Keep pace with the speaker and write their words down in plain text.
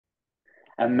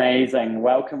Amazing.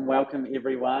 Welcome, welcome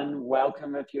everyone.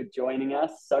 Welcome if you're joining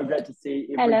us. So great to see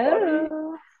everybody.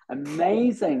 Hello.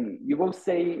 Amazing. You will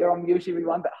see you're on mute,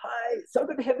 everyone, but hi, so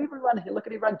good to have everyone here. Look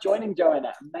at everyone joining,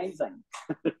 Joanna. Amazing.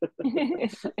 We're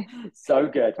So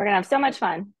good. gonna have so much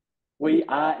fun. We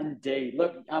are indeed.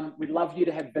 Look, we'd love you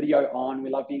to have video on. We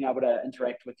love being able to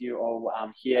interact with you all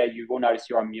here. You will notice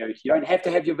you're on mute. You don't have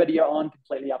to have your video on,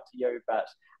 completely up to you, but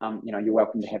you're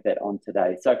welcome to have that on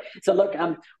today. So look,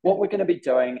 what we're going to be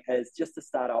doing is just to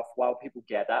start off while people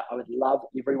gather, I would love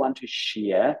everyone to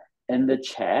share in the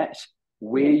chat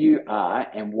where you are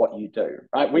and what you do,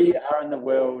 right? Where you are in the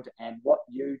world and what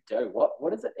you do.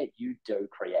 What is it that you do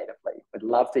creatively? I'd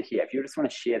love to hear. If you just want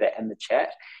to share that in the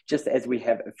chat, just as we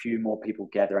have a few more people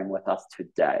gathering with us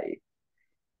today.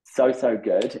 So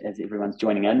good as everyone's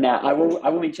joining in. Now, I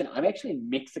will mention I'm actually in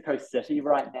Mexico City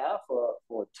right now for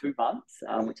 2 months,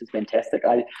 which is fantastic.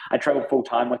 I travel full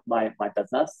time with my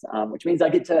business, which means I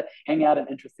get to hang out in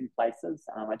interesting places.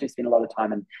 I do spend a lot of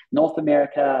time in North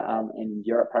America and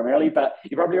Europe primarily, but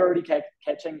you're probably already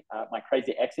catching my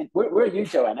crazy accent. Where are you,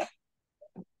 Joanna?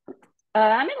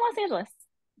 I'm in Los Angeles.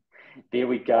 There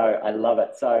we go. I love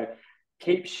it. So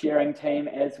keep sharing, team,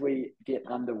 as we get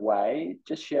underway.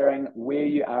 Just sharing where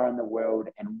you are in the world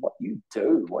and what you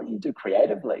do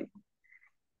creatively.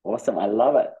 Awesome. I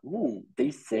love it. Ooh,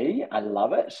 DC. I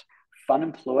love it. Fun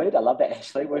employed. I love that,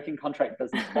 Ashley. Working contract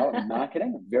business development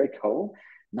marketing. Very cool.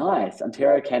 Nice.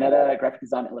 Ontario, Canada. Graphic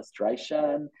design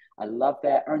illustration. I love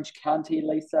that. Orange County,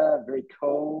 Lisa. Very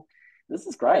cool. This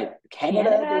is great. Canada,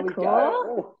 there we cool. go.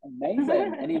 Oh,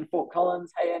 amazing. Annie in Fort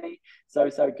Collins. Hey, Annie. So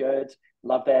good.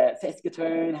 Love that.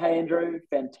 Saskatoon. Hey, Andrew.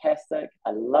 Fantastic.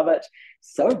 I love it.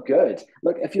 So good.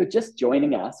 Look, if you're just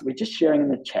joining us, we're just sharing in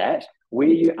the chat where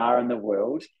you are in the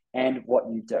world and what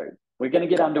you do. We're going to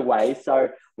get underway. So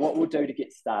what we'll do to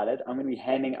get started, I'm going to be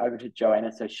handing over to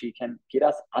Joanna so she can get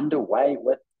us underway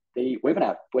with the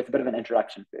webinar with a bit of an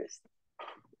introduction first.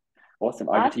 Awesome.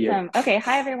 Over to you. Okay.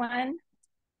 Hi, everyone.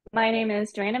 My name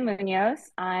is Joanna Muñoz.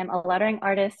 I'm a lettering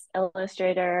artist,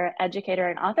 illustrator, educator,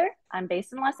 and author. I'm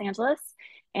based in Los Angeles,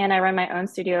 and I run my own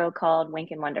studio called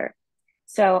Wink and Wonder.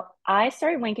 So I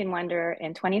started Wink and Wonder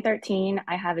in 2013.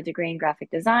 I have a degree in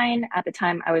graphic design. At the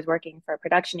time, I was working for a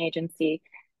production agency,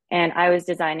 and I was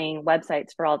designing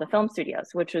websites for all the film studios,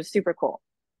 which was super cool.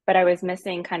 But I was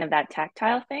missing kind of that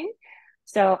tactile thing.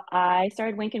 So I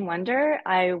started Wink and Wonder.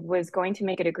 I was going to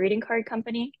make it a greeting card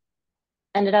company.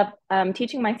 Ended up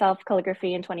teaching myself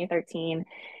calligraphy in 2013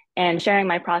 and sharing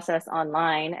my process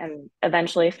online, and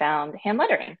eventually found hand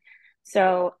lettering.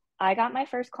 So I got my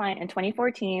first client in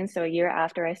 2014, so a year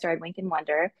after I started Wink and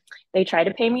Wonder. They tried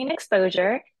to pay me an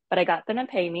exposure, but I got them to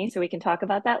pay me, so we can talk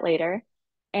about that later.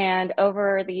 And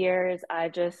over the years,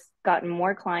 I've just gotten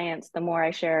more clients the more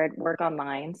I shared work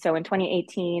online. So in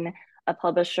 2018, a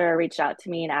publisher reached out to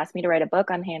me and asked me to write a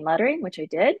book on hand lettering, which I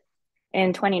did.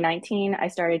 In 2019, I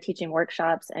started teaching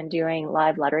workshops and doing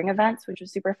live lettering events, which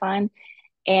was super fun.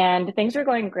 And things were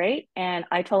going great. And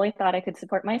I totally thought I could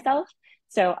support myself.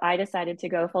 So I decided to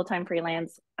go full-time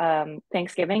freelance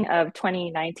Thanksgiving of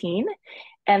 2019.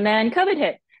 And then COVID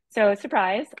hit. So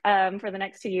surprise, for the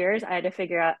next 2 years, I had to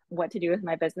figure out what to do with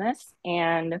my business.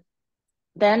 And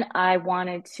then I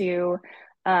wanted to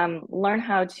learn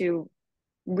how to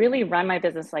really run my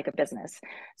business like a business.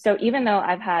 So even though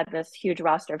I've had this huge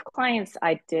roster of clients,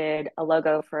 I did a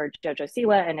logo for JoJo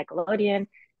Siwa and Nickelodeon.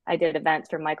 I did events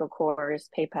for Michael Kors,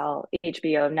 PayPal,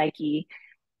 HBO, Nike,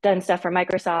 done stuff for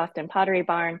Microsoft and Pottery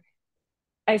Barn.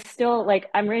 I still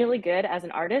I'm really good as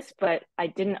an artist, but I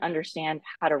didn't understand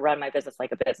how to run my business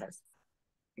like a business.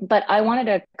 But I wanted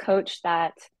a coach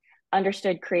that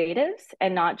understood creatives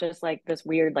and not just like this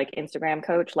weird Instagram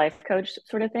coach, life coach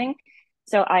sort of thing.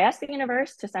 So I asked the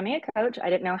universe to send me a coach. I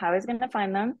didn't know how I was going to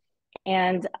find them.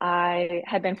 And I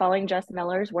had been following Jess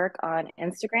Miller's work on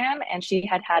Instagram, and she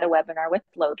had had a webinar with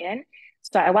Logan.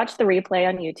 So I watched the replay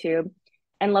on YouTube,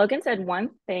 and Logan said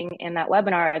one thing in that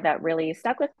webinar that really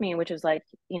stuck with me, which is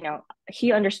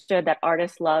he understood that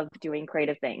artists love doing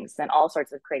creative things and all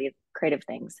sorts of creative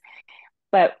things.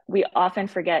 But we often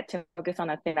forget to focus on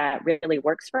the thing that really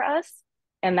works for us.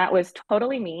 And that was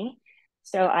totally me.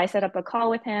 So I set up a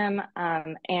call with him,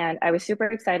 and I was super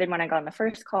excited when I got on the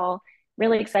first call,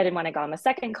 really excited when I got on the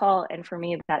second call. And for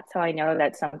me, that's how I know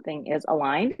that something is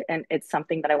aligned and it's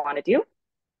something that I want to do.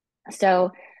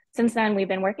 So since then, we've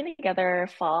been working together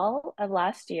fall of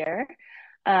last year.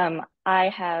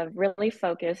 I have really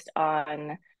focused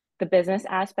on the business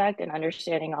aspect and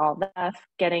understanding all that,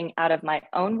 getting out of my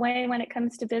own way when it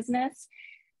comes to business.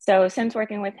 So since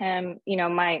working with him,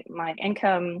 my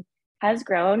income has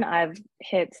grown. I've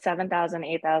hit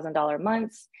 $7,000, $8,000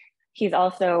 months. he's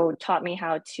also taught me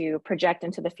how to project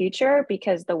into the future,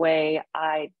 because the way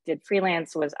I did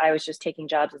freelance was I was just taking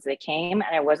jobs as they came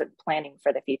and I wasn't planning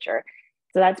for the future.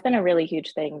 So that's been a really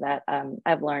huge thing that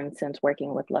I've learned since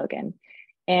working with Logan.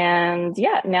 And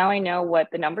yeah, now I know what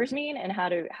the numbers mean and how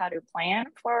to plan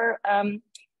for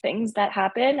things that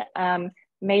happen.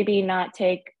 Maybe not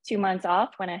take 2 months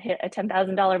off when I hit a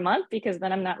 $10,000 month, because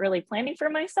then I'm not really planning for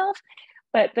myself.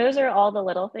 But those are all the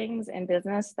little things in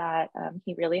business that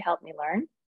he really helped me learn.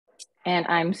 And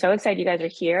I'm so excited you guys are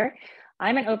here.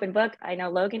 I'm an open book. I know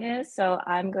Logan is, so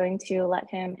I'm going to let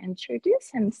him introduce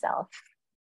himself.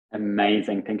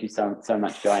 Amazing. Thank you so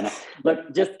much, Joanna.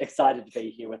 Look, just excited to be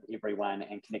here with everyone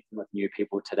and connecting with new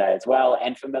people today as well,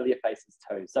 and familiar faces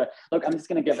too. So look, I'm just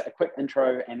going to give a quick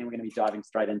intro and then we're going to be diving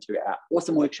straight into our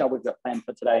awesome workshop we've got planned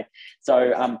for today.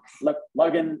 So look,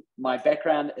 Logan, my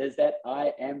background is that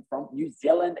I am from New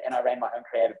Zealand and I ran my own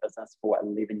creative business for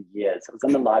 11 years. I was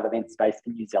in the live event space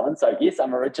in New Zealand. So yes,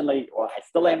 I'm originally, or I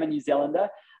still am a New Zealander,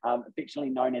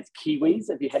 affectionately known as Kiwis,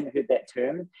 if you hadn't heard that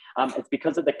term. It's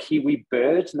because of the kiwi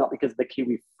bird, not because of the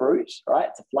kiwi fruit, right?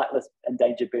 It's a flightless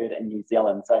endangered bird in New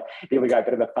Zealand. So there we go, a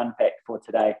bit of a fun fact for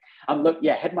today. Look,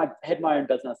 yeah, had my own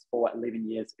business for 11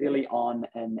 years. Early on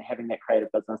in having that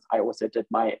creative business, I also did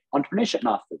my entrepreneurship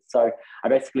masters. So I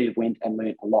basically went and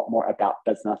learned a lot more about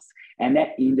business, and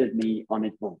that ended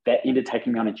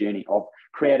taking me on a journey of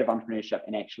creative entrepreneurship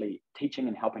and actually teaching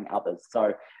and helping others.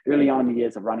 So early on in the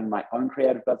years of running my own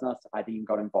creative business, I then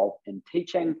got involved in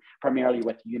teaching, primarily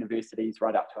with universities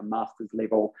right up to a master's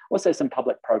level, also some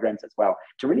public programs as well,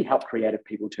 to really help creative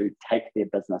people to take their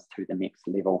business to the next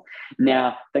level.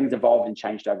 Now, things evolved and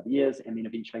changed over the years, and then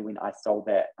eventually when I sold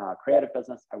that creative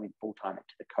business, I went full-time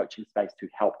into the coaching space to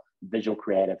help visual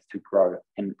creatives to grow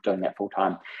and doing that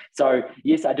full-time. So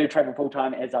yes, I do travel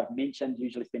full-time, as I've mentioned,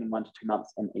 usually spending 1 to 2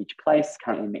 months in each place,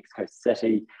 currently in Mexico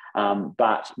City,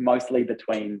 but mostly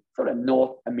between sort of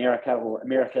North America or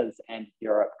Americas and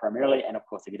Europe primarily. And of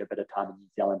course, I get a bit of time in New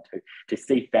Zealand to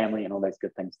see family and all those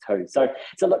good things too. So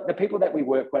look, the people that we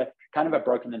work with kind of are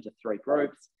broken into 3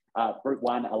 groups. Group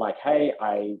 1 are like, hey,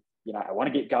 I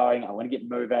want to get going, I want to get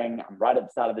moving, I'm right at the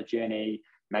start of the journey.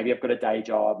 Maybe I've got a day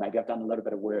job, maybe I've done a little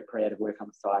bit of work, creative work on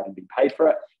the side and been paid for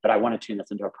it, but I want to turn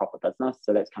this into a proper business.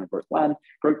 So that's kind of group 1.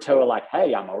 Group 2 are like,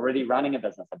 hey, I'm already running a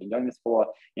business. I've been doing this for,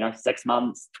 6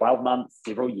 months, 12 months,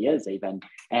 several years even,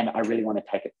 and I really want to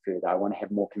take it further. I want to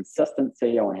have more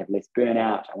consistency. I want to have less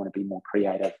burnout. I want to be more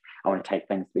creative. I want to take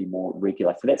things to be more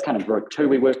regular. So that's kind of group 2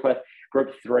 we work with.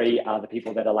 Group 3 are the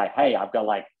people that are like, hey, I've got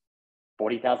like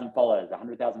 40,000 followers,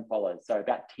 100,000 followers. So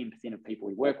about 10% of people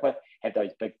we work with have those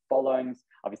big followings,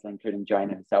 obviously including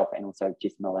Joanna herself and also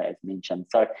Jess Miller, as mentioned.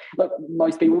 So look,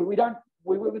 most people, we don't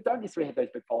necessarily have those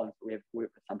big followings, but we have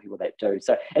worked with some people that do.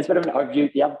 So as a bit of an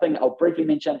overview, the other thing I'll briefly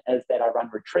mention is that I run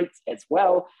retreats as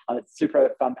well. It's a super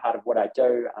fun part of what I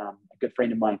do. A good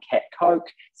friend of mine, Kat Coke,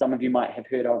 some of you might have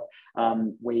heard of.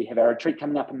 We have our retreat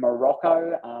coming up in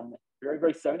Morocco very,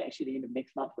 very soon, actually the end of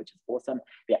next month, which is awesome.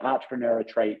 They're entrepreneur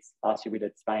retreats. Last year we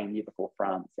did Spain, the year before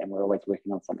France, and we're always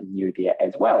working on something new there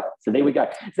as well. So there we go.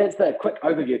 So that's the quick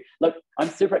overview. Look, I'm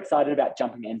super excited about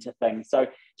jumping into things. So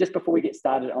just before we get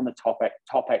started on the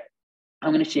topic,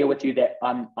 I'm going to share with you that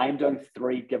I am doing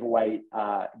 3 giveaway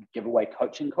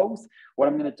coaching calls. What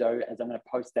I'm going to do is I'm going to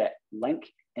post that link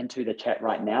into the chat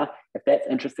right now. If that's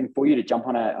interesting for you to jump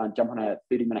on a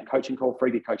 30-minute coaching call,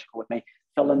 freebie coaching call with me,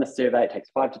 fill in the survey. It takes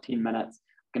 5 to 10 minutes.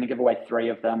 I'm going to give away 3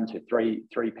 of them to three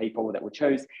people that we'll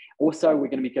choose. Also, we're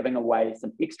going to be giving away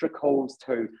some extra calls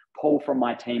to Paul from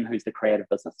my team, who's the creative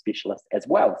business specialist as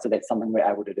well. So that's something we're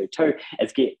able to do too,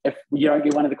 is if you don't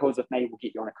get one of the calls with me, we'll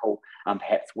get you on a call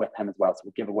perhaps with him as well. So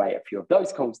we'll give away a few of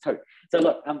those calls too. So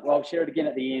look, I'll share it again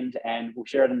at the end and we'll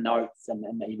share it in notes and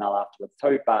in the email afterwards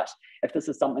too. But if this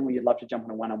is something where you'd love to jump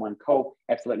on a one-on-one call,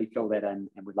 absolutely fill that in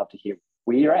and we'd love to hear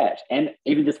where you're at. And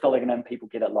even just filling it in, people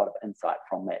get a lot of insight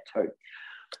from that too.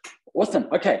 Awesome.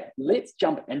 Okay, let's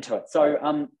jump into it.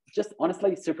 So just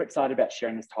honestly super excited about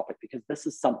sharing this topic because this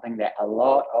is something that a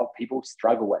lot of people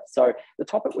struggle with. So the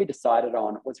topic we decided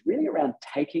on was really around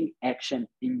taking action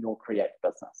in your creative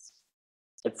business.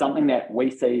 It's something that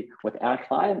we see with our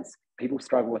clients, people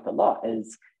struggle with a lot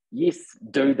is, yes,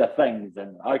 do the things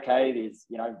and okay, there's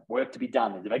work to be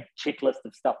done. There's a big checklist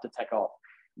of stuff to tick off,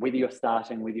 whether you're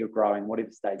starting, whether you're growing,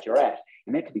 whatever stage you're at.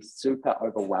 And that can be super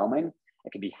overwhelming.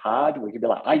 It can be hard. We could be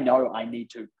like, I know I need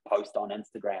to post on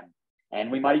Instagram. And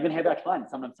we might even have our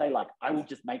clients sometimes say like, I will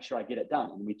just make sure I get it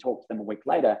done. And we talk to them a week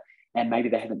later and maybe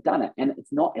they haven't done it. And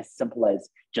it's not as simple as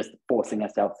just forcing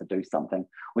ourselves to do something.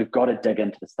 We've got to dig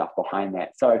into the stuff behind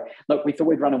that. So look, we thought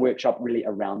we'd run a workshop really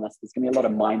around this. There's going to be a lot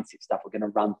of mindset stuff we're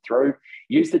going to run through.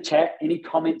 Use the chat. Any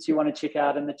comments you want to check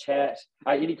out in the chat,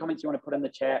 any comments you want to put in the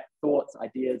chat, thoughts,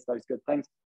 ideas, those good things,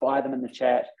 fire them in the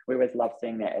chat. We always love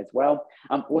seeing that as well.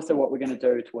 Also, what we're going to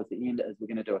do towards the end is we're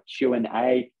going to do a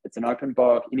Q&A. It's an open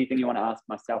book. Anything you want to ask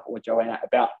myself or Joanna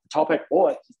about the topic or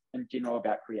just in general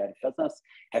about creative business,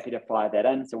 happy to fire that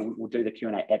in. So we'll do the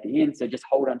Q&A at the end. So just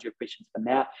hold on to your questions for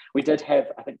now. We did have,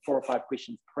 I think, 4 or 5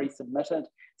 questions pre-submitted.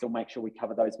 So we'll make sure we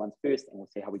cover those ones first and we'll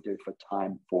see how we do for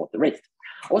time for the rest.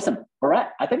 Awesome. All right.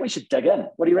 I think we should dig in.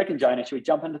 What do you reckon, Joanna? Should we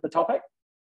jump into the topic?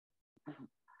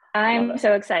 I'm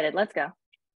so excited. Let's go.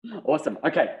 Awesome.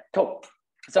 Okay, cool.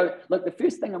 So look, the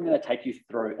first thing I'm going to take you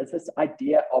through is this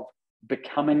idea of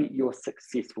becoming your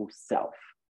successful self.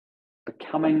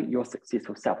 Becoming your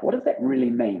successful self. What does that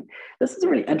really mean? This is a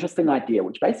really interesting idea,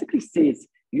 which basically says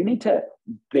you need to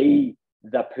be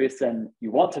the person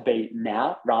you want to be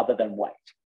now rather than wait.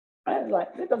 Right?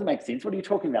 Like, that doesn't make sense. What are you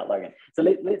talking about, Logan? So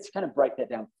let's kind of break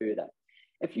that down further.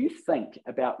 If you think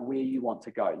about where you want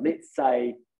to go, let's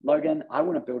say, Logan, I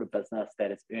want to build a business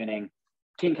that is earning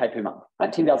 $10K per month,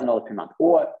 right? $10,000 per month,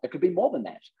 or it could be more than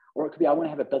that. Or it could be, I want to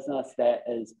have a business that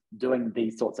is doing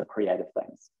these sorts of creative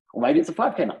things. Or maybe it's a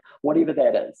 5K month, whatever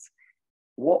that is.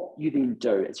 What you then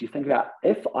do is you think about,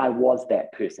 if I was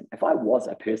that person, if I was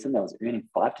a person that was earning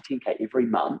 5 to 10K every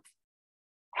month,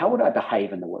 how would I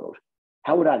behave in the world?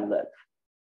 How would I live?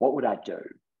 What would I do?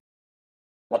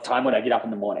 What time would I get up in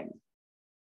the morning?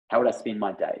 How would I spend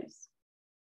my days?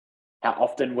 How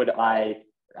often would I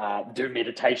do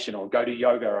meditation or go to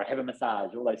yoga or have a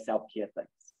massage, all those self-care things,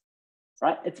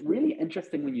 right? It's really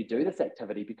interesting when you do this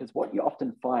activity, because what you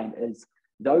often find is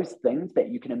those things that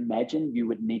you can imagine you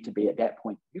would need to be at that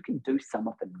point, you can do some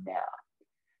of them now.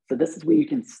 So this is where you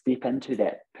can step into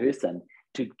that person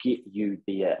to get you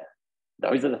there.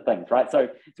 Those are the things, right? So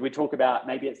we talk about,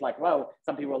 maybe it's like, well,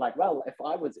 some people are like, well, if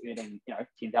I was earning,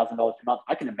 $10,000 per month,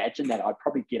 I can imagine that I'd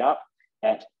probably get up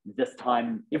at this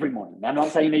time every morning. Now, I'm not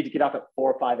saying you need to get up at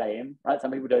 4 or 5 a.m., right? Some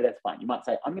people do, that's fine. You might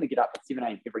say, I'm going to get up at 7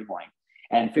 a.m. every morning.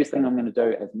 And first thing I'm going to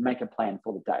do is make a plan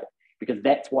for the day, because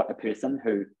that's what a person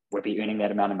who would be earning that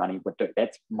amount of money would do.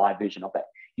 That's my version of it.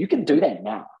 You can do that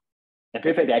now. The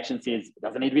perfect action says it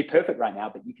doesn't need to be perfect right now,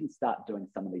 but you can start doing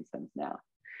some of these things now.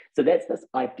 So that's this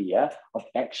idea of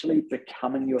actually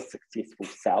becoming your successful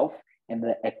self, and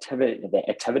the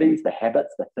activities, the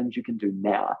habits, the things you can do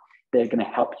now, they're going to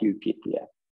help you get there.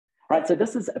 Right? So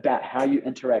this is about how you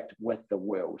interact with the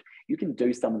world. You can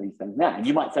do some of these things now. And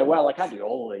you might say, well, I can't do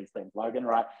all of these things, Logan,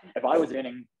 right? If I was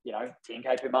earning,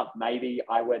 10K per month, maybe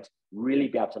I would really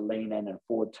be able to lean in and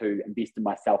afford to invest in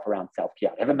myself around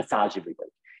self-care. Have a massage every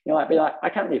week. I'd be like, I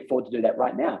can't really afford to do that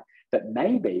right now. But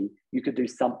maybe you could do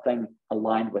something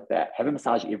aligned with that. Have a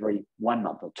massage every 1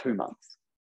 month or 2 months,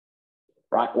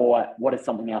 right? Or what is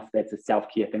something else that's a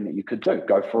self-care thing that you could do?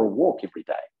 Go for a walk every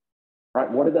day, right?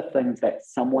 What are the things that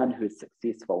someone who is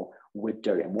successful would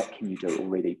do, and what can you do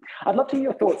already? I'd love to hear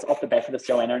your thoughts off the back of this,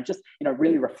 Joanna, and just,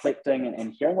 really reflecting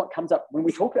and hearing what comes up when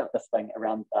we talk about this thing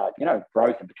around,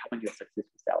 growth and becoming your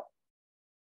successful self.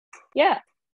 Yeah.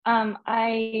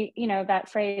 That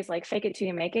phrase, like, fake it till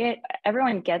you make it,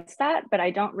 everyone gets that, but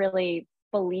I don't really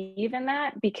believe in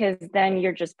that, because then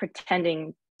you're just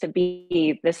pretending to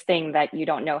be this thing that you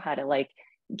don't know how to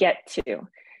get to.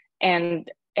 And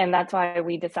that's why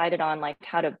we decided on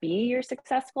how to be your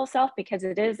successful self, because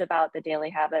it is about the daily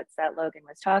habits that Logan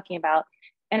was talking about.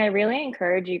 And I really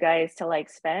encourage you guys to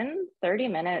spend 30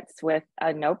 minutes with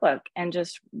a notebook and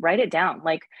just write it down.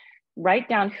 Write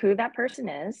down who that person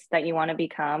is that you want to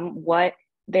become, what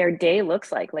their day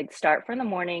looks like. Start from the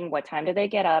morning, what time do they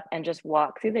get up, and just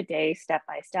walk through the day step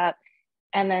by step,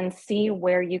 and then see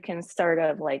where you can sort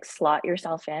of slot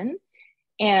yourself in.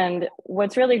 And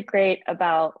what's really great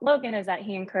about Logan is that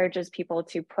he encourages people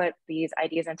to put these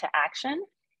ideas into action.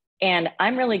 And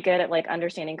I'm really good at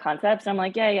understanding concepts. I'm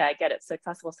like, yeah, I get it.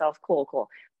 Successful self, cool.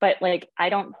 But I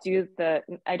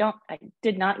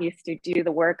did not used to do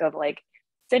the work of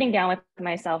sitting down with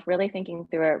myself, really thinking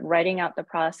through it, writing out the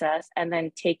process, and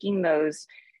then taking those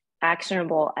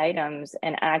actionable items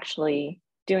and actually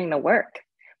doing the work.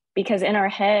 Because in our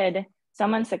head,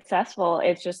 someone successful,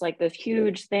 it's just this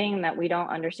huge thing that we don't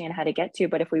understand how to get to.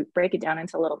 But if we break it down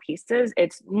into little pieces,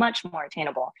 it's much more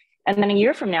attainable. And then a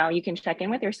year from now, you can check in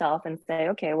with yourself and say,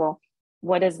 okay, well,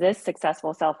 what does this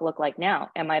successful self look like now?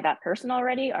 Am I that person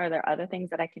already? Are there other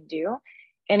things that I can do?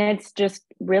 And it's just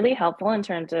really helpful in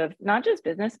terms of not just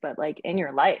business, but in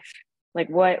your life.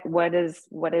 What does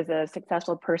a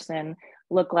successful person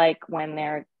look like when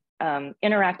they're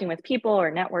interacting with people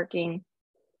or networking.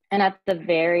 And at the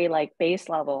very like base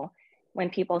level, when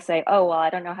people say, oh, well, I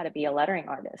don't know how to be a lettering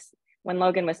artist. When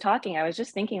Logan was talking, I was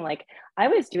just thinking like, I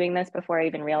was doing this before I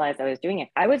even realized I was doing it.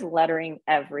 I was lettering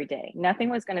every day. Nothing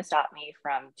was going to stop me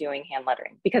from doing hand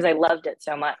lettering because I loved it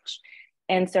so much.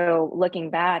 And so looking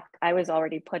back, I was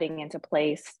already putting into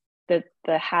place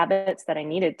the habits that I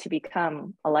needed to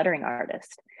become a lettering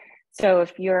artist. So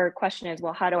if your question is,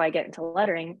 well, how do I get into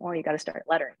lettering? Well, you got to start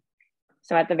lettering.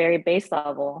 So at the very base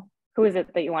level, who is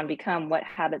it that you want to become? What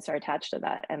habits are attached to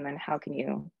that? And then how can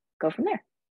you go from there?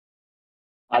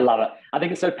 I love it. I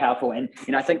think it's so powerful. And,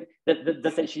 I think that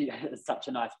this actually is such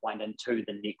a nice wind into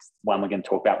the next one we're going to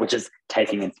talk about, which is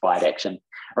taking inspired action,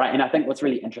 right? And I think what's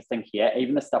really interesting here,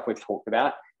 even the stuff we've talked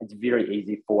about, it's very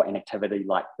easy for an activity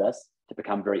like this to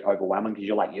become very overwhelming because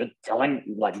you're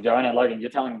telling, like Joanna, Logan, you're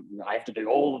telling, I have to do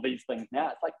all of these things now.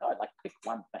 It's like, no, like pick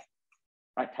one thing,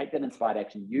 right? Take that inspired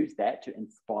action, use that to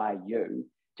inspire you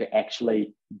to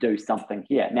actually do something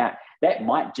here. Now, that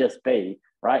might just be,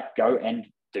 right, go and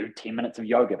do 10 minutes of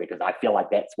yoga because I feel like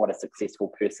that's what a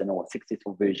successful person or a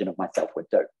successful version of myself would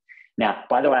do. Now,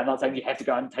 by the way, I'm not saying you have to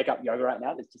go and take up yoga right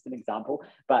now. That's just an example.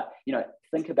 But,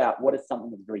 think about what is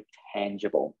something that's very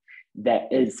tangible that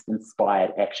is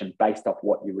inspired action based off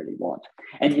what you really want.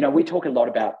 And, we talk a lot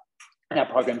about in our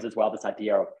programs as well, this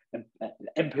idea of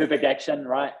imperfect action,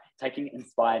 right? Taking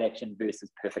inspired action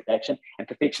versus perfect action. And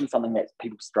perfection is something that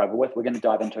people struggle with. We're going to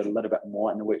dive into it a little bit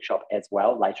more in the workshop as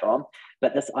well later on.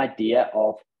 But this idea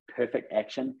of perfect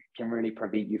action can really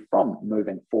prevent you from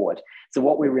moving forward. So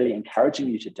what we're really encouraging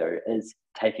you to do is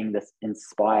taking this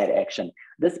inspired action.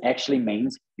 This actually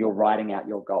means you're writing out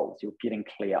your goals. You're getting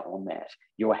clear on that.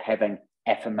 You're having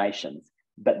affirmations.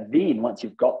 But then once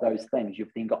you've got those things,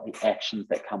 you've then got the actions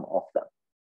that come off them,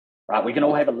 right? We can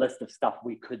all have a list of stuff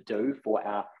we could do for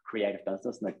our creative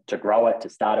business to grow it, to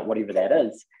start it, whatever that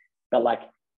is. But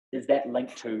is that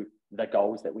linked to the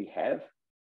goals that we have?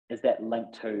 Is that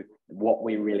linked to what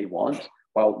we really want?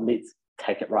 Well, let's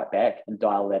take it right back and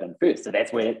dial that in first. So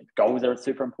that's where goals are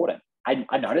super important.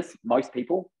 I notice most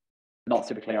people not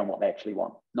super clear on what they actually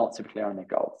want, not super clear on their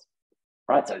goals.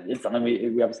 Right, so it's something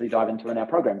we obviously dive into in our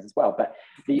programs as well. But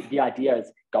the idea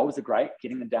is goals are great,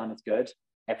 getting them down is good.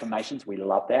 Affirmations, we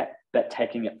love that, but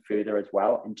taking it further as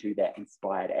well into that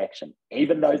inspired action.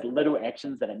 Even those little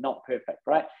actions that are not perfect,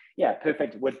 right? Yeah,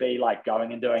 perfect would be like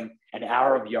going and doing an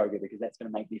hour of yoga because that's going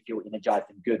to make me feel energized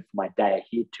and good for my day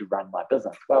ahead to run my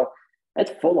business. Well,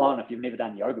 it's full on if you've never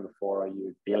done yoga before or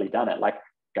you've barely done it. Like,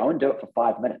 go and do it for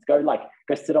 5 minutes. Go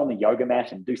sit on the yoga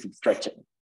mat and do some stretching.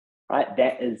 Right?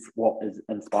 That is what is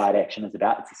inspired action is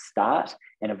about. It's a start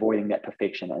and avoiding that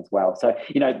perfection as well. So,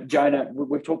 Joanna,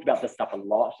 we've talked about this stuff a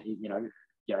lot,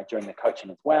 during the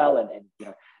coaching as well.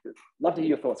 And love to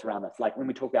hear your thoughts around this. Like when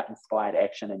we talk about inspired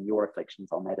action and your reflections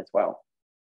on that as well.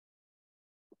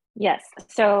 Yes.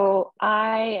 So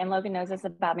and Logan knows this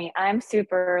about me, I'm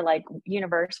super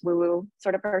universe woo-woo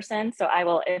sort of person. So I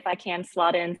will, if I can,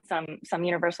 slot in some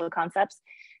universal concepts.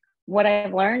 What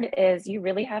I've learned is you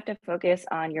really have to focus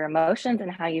on your emotions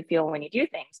and how you feel when you do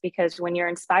things, because when you're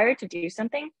inspired to do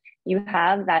something, you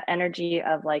have that energy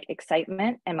of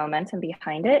excitement and momentum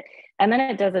behind it. And then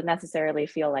it doesn't necessarily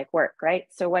feel like work, right?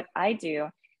 So what I do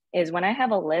is when I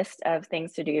have a list of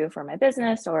things to do for my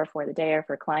business or for the day or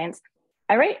for clients,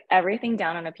 I write everything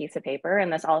down on a piece of paper.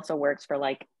 And this also works for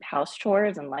house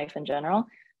chores and life in general.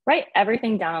 Write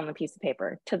everything down on the piece of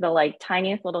paper to the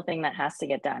tiniest little thing that has to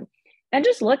get done. And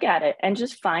just look at it and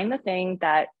just find the thing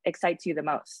that excites you the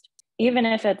most. Even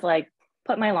if it's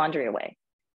put my laundry away.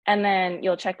 And then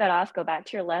you'll check that off, go back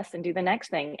to your list and do the next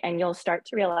thing. And you'll start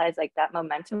to realize that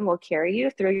momentum will carry you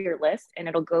through your list and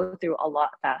it'll go through a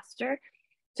lot faster.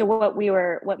 So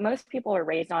what most people are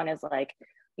raised on is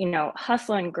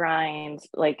hustle and grind,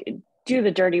 do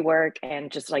the dirty work and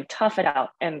just tough it out.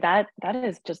 And that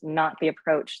is just not the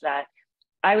approach that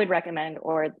I would recommend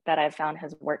or that I've found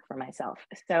has worked for myself.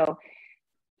 So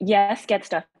yes, get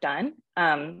stuff done.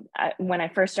 When I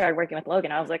first started working with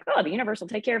Logan, I was like, oh, the universe will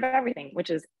take care of everything, which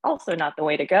is also not the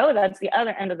way to go. That's the other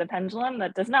end of the pendulum.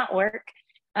 That does not work.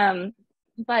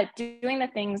 But doing the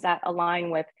things that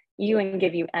align with you and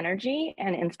give you energy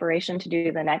and inspiration to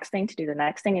do the next thing,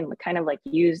 and kind of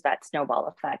use that snowball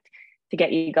effect to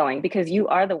get you going, because you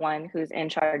are the one who's in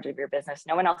charge of your business.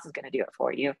 No one else is going to do it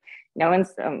for you.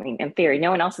 In theory,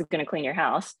 no one else is going to clean your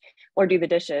house or do the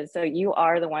dishes. So you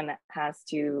are the one that has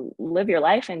to live your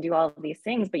life and do all of these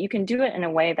things, but you can do it in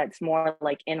a way that's more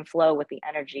in flow with the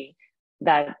energy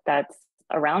that's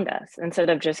around us, instead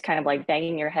of just kind of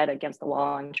banging your head against the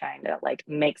wall and trying to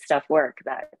make stuff work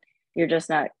that you're just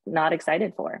not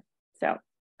excited for. So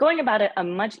going about it a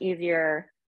much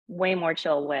easier way more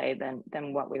chill way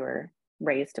than what we were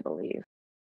raised to believe.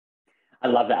 I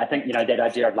love that. I think, you know, that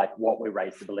idea of like what we're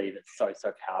raised to believe is so,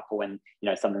 so powerful. And, you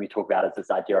know, something we talk about is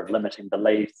this idea of limiting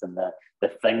beliefs and the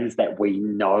things that we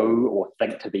know or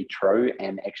think to be true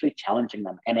and actually challenging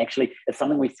them. And actually, it's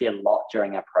something we see a lot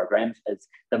during our programs is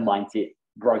the mindset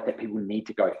growth that people need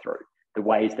to go through, the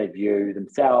ways they view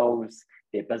themselves,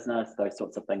 their business, those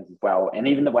sorts of things as well. And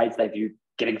even the ways they view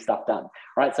getting stuff done,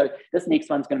 right? So this next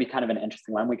one's going to be kind of an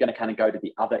interesting one. We're going to kind of go to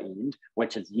the other end,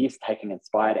 which is yes, taking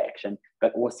inspired action,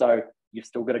 but also you've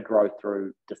still got to grow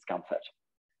through discomfort.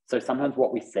 So sometimes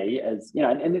what we see is, you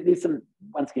know, and there's some,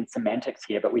 once again, semantics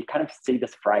here, but we kind of see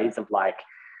this phrase of like,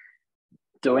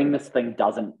 doing this thing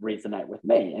doesn't resonate with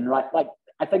me. And like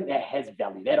I think that has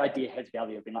value. That idea has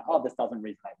value of being like, oh, this doesn't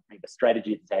resonate with me. The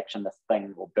strategy, this action, this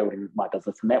thing, or building my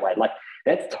business in that way. Like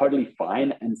that's totally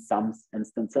fine in some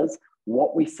instances.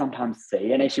 What we sometimes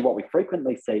see, and actually what we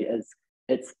frequently see, is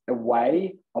it's a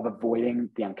way of avoiding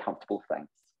the uncomfortable things.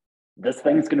 This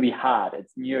thing's going to be hard.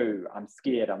 It's new. I'm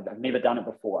scared. I've never done it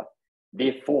before.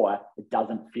 Therefore, it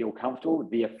doesn't feel comfortable.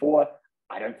 Therefore,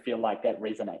 I don't feel like that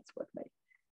resonates with me.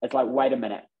 It's like, wait a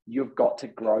minute. You've got to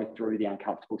grow through the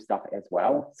uncomfortable stuff as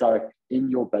well. So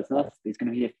in your business, there's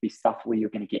going to have to be stuff where you're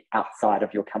going to get outside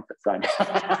of your comfort zone.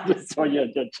 Just saw your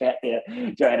chat there,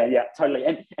 Joanna. Yeah, totally.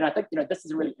 And I think, you know, this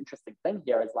is a really interesting thing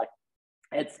here is like,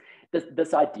 it's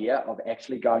this idea of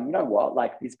actually going, you know what,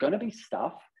 like there's going to be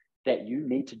stuff that you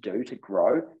need to do to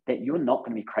grow that you're not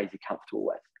going to be crazy comfortable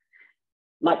with.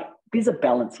 Like there's a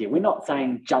balance here. We're not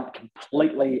saying jump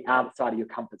completely outside of your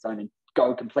comfort zone and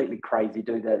go completely crazy,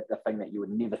 do the thing that you would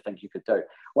never think you could do.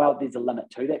 Well, there's a limit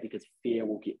to that because fear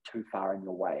will get too far in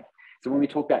your way. So when we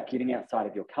talk about getting outside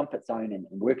of your comfort zone and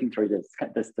working through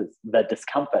the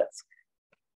discomforts,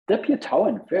 dip your toe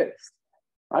in first,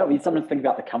 right? We sometimes think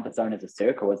about the comfort zone as a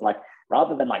circle. It's like,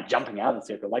 rather than like jumping out of the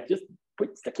circle, like just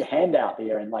stick your hand out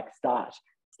there and like start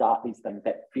these things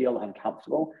that feel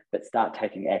uncomfortable, but start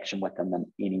taking action within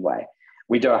them anyway.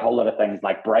 We do a whole lot of things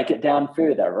like break it down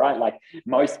further, right? Like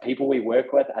most people we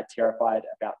work with are terrified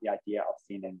about the idea of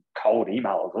sending cold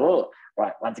emails. Ugh,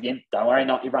 right? Once again, don't worry,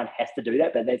 not everyone has to do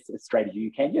that, but that's a strategy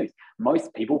you can use.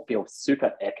 Most people feel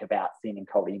super ick about sending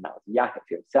cold emails. Yuck, it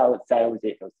feels sales,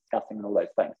 it feels disgusting and all those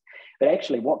things. But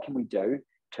actually, what can we do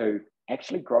to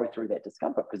actually grow through that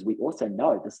discomfort? Because we also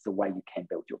know this is the way you can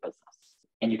build your business.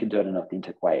 And you can do it in an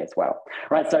authentic way as well.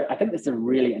 Right. So I think this is a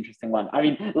really interesting one. I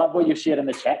mean, love what you shared in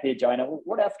the chat there, Joanna.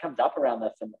 What else comes up around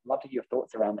this? And love to hear your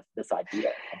thoughts around this idea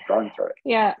of growing through it.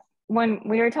 Yeah. When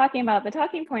we were talking about the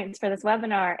talking points for this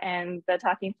webinar and the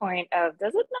talking point of,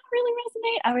 does it not really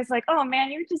resonate? I was like, oh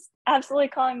man, you're just absolutely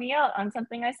calling me out on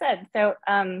something I said. So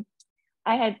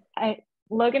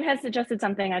Logan had suggested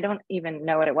something. I don't even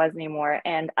know what it was anymore.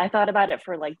 And I thought about it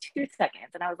for like 2 seconds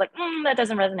and I was like, that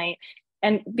doesn't resonate.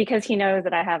 And because he knows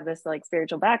that I have this like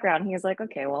spiritual background, he was like,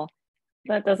 okay, well,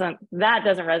 that doesn't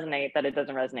resonate, that it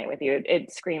doesn't resonate with you.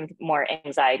 It screams more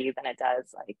anxiety than it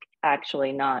does like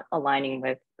actually not aligning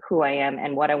with who I am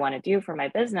and what I want to do for my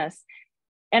business.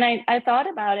 And I thought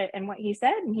about it and what he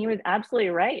said, and he was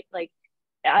absolutely right. Like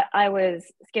I was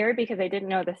scared because I didn't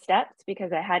know the steps,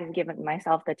 because I hadn't given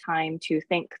myself the time to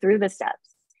think through the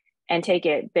steps and take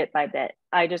it bit by bit.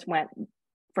 I just went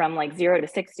from like 0 to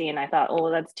 60 and I thought, oh,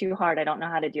 that's too hard. I don't know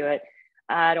how to do it.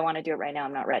 I don't want to do it right now.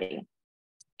 I'm not ready.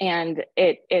 And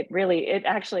it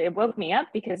actually woke me up,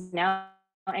 because now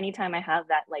anytime I have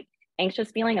that like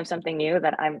anxious feeling of something new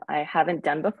that I haven't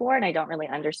done before and I don't really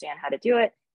understand how to do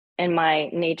it, and my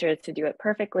nature is to do it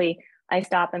perfectly, I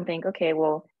stop and think, okay,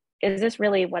 well, is this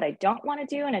really what I don't want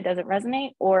to do and it doesn't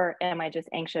resonate? Or am I just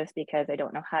anxious because I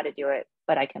don't know how to do it,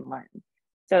 but I can learn?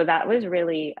 So that was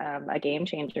really a game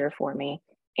changer for me.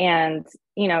 And,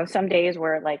 you know, some days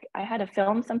where like I had to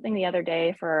film something the other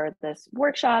day for this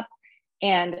workshop,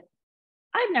 and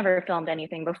I've never filmed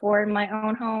anything before in my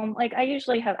own home. Like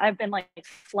I've been like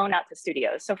flown out to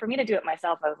studios. So for me to do it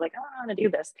myself, I was like, I don't know how to do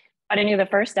this. But I knew the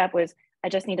first step was I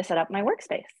just need to set up my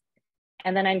workspace.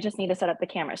 And then I just need to set up the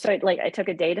camera. So I took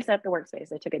a day to set up the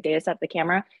workspace. I took a day to set up the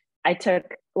camera. I took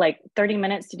like 30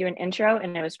 minutes to do an intro,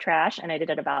 and it was trash. And I did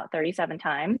it about 37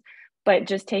 times. But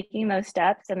just taking those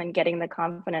steps and then getting the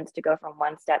confidence to go from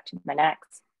one step to the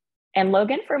next. And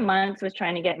Logan for months was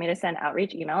trying to get me to send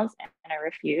outreach emails, and I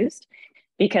refused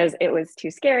because it was too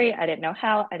scary. I didn't know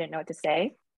how, I didn't know what to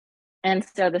say. And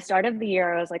so the start of the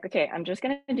year, I was like, okay, I'm just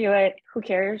going to do it. Who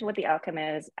cares what the outcome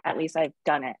is? At least I've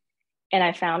done it. And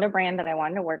I found a brand that I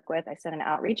wanted to work with. I sent an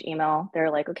outreach email.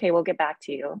 They're like, okay, we'll get back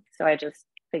to you. So I just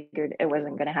figured it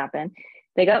wasn't going to happen.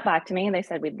 They got back to me and they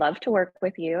said, we'd love to work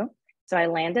with you. So I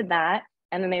landed that.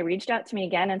 And then they reached out to me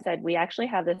again and said, we actually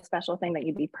have this special thing that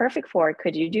you'd be perfect for.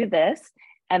 Could you do this?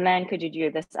 And then could you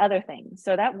do this other thing?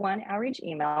 So that one outreach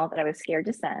email that I was scared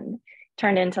to send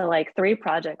turned into like 3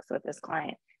 projects with this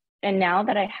client. And now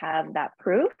that I have that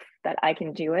proof that I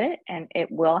can do it and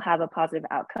it will have a positive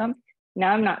outcome,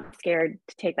 now I'm not scared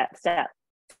to take that step.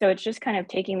 So it's just kind of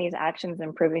taking these actions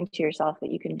and proving to yourself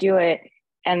that you can do it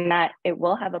and that it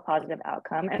will have a positive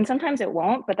outcome. And sometimes it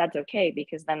won't, but that's okay,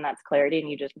 because then that's clarity and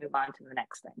you just move on to the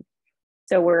next thing.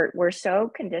 So we're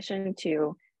so conditioned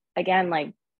to, again,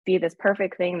 like be this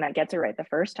perfect thing that gets it right the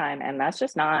first time. And that's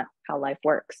just not how life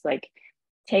works. Like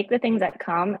take the things that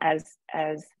come as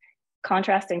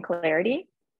contrast and clarity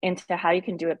into how you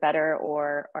can do it better,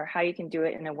 or how you can do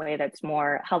it in a way that's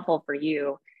more helpful for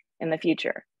you in the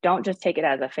future. Don't just take it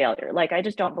as a failure. Like I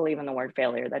just don't believe in the word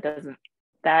failure. That doesn't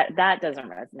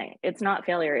resonate. It's not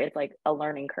failure, it's like a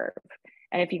learning curve.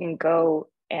 And if you can go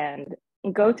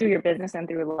through your business and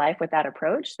through life with that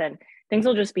approach, then things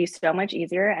will just be so much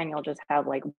easier and you'll just have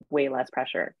like way less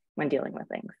pressure when dealing with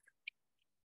things.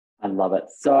 I love it.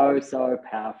 So, so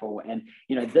powerful. And,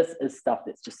 this is stuff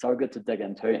that's just so good to dig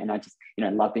into. And I just,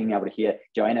 love being able to hear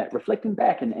Joanna reflecting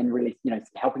back and really,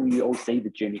 helping you all see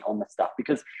the journey on this stuff,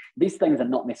 because these things are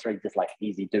not necessarily just like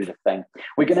easy, do the thing.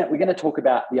 We're going to talk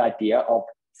about the idea of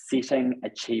setting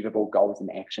achievable goals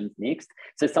and actions next.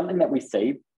 So something that we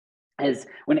see is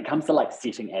when it comes to like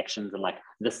setting actions and like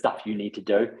the stuff you need to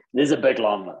do, there's a big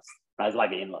long list, right? It's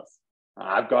like endless.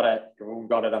 I've got it, you've all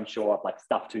got it, I'm sure, like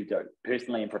stuff to do,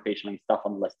 personally and professionally, stuff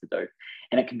on the list to do.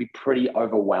 And it can be pretty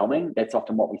overwhelming. That's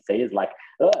often what we see is like,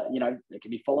 it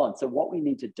can be full on. So what we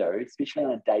need to do, especially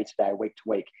on a day-to-day,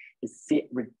 week-to-week, is set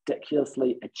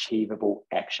ridiculously achievable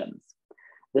actions.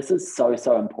 This is so,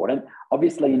 so important.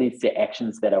 Obviously, you need to set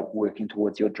actions that are working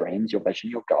towards your dreams, your vision,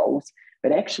 your goals,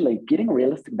 but actually getting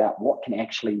realistic about what can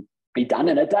actually be done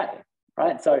in a day.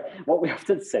 Right. So what we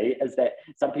often see is that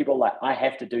some people are like, I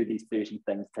have to do these 30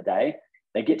 things today.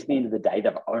 They get to the end of the day,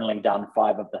 they've only done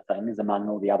 5 of the things among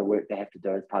all the other work they have to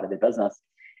do as part of their business.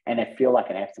 And they feel like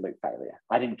an absolute failure.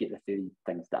 I didn't get the 30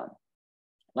 things done.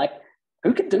 Like,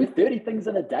 who can do 30 things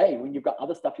in a day when you've got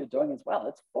other stuff you're doing as well?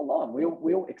 It's full on. We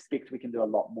all expect we can do a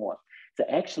lot more. So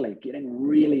actually getting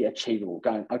really achievable,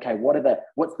 going, okay,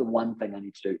 what's the one thing I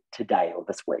need to do today or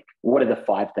this week? What are the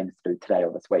 5 things to do today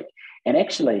or this week? And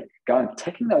actually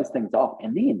ticking those things off,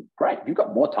 and then great, you've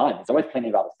got more time. There's always plenty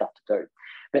of other stuff to do.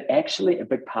 But actually a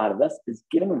big part of this is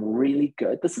getting really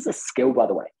good. This is a skill, by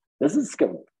the way. This is a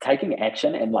skill. Taking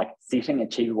action and like setting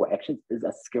achievable actions is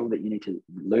a skill that you need to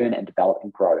learn and develop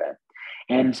and grow in.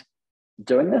 And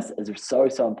doing this is so,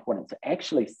 so important. So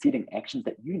actually setting actions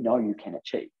that you can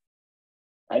achieve.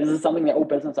 And this is something that all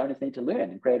business owners need to learn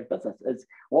in creative business is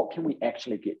what can we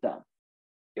actually get done?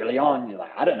 Early on, you're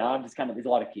like, I don't know, I'm just there's a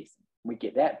lot of guessing. We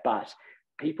get that, but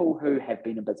people who have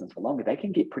been in business for longer, they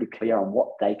can get pretty clear on what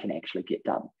they can actually get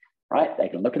done, right? They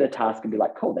can look at a task and be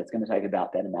like, cool, that's going to take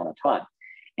about that amount of time.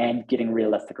 And getting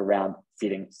realistic around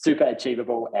setting super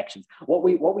achievable actions. What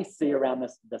we see around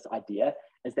this idea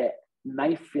is that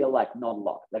may feel like not a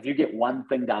lot. If you get one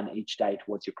thing done each day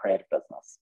towards your creative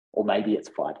business, or maybe it's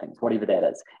 5 things, whatever that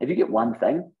is. If you get one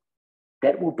thing,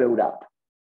 that will build up.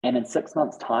 And in 6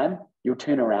 months' time, you'll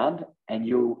turn around and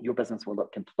your business will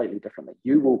look completely differently.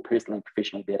 You will personally and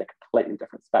professionally be at a completely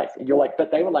different space. And you're like,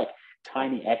 but they were like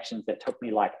tiny actions that took me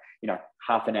like,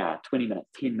 half an hour, 20 minutes,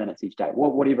 10 minutes each day,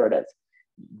 whatever it is.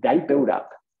 They build up.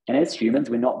 And as humans,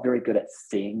 we're not very good at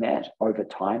seeing that over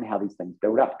time, how these things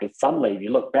build up. Because suddenly if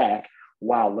you look back,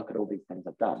 wow, look at all these things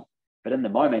I've done. But in the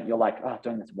moment, you're like, oh,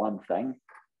 doing this one thing,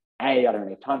 I don't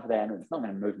really have time for that. And it's not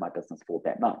going to move my business forward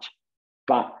that much.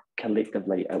 But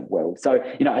collectively, it will. So,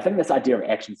 I think this idea of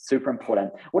action is super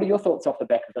important. What are your thoughts off the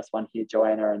back of this one here,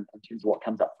 Joanna, in terms of what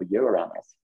comes up for you around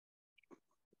this?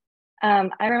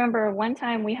 I remember one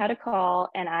time we had a call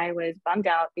and I was bummed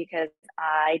out because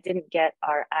I didn't get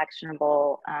our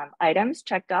actionable items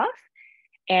checked off.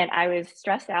 And I was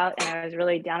stressed out and I was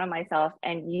really down on myself.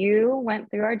 And you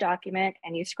went through our document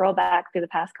and you scroll back through the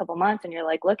past couple months and you're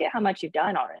like, look at how much you've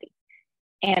done already.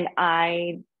 And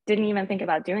I didn't even think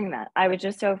about doing that. I was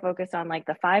just so focused on like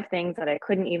the 5 things that I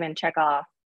couldn't even check off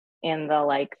in the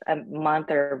like a month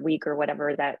or week or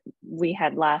whatever that we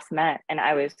had last met. And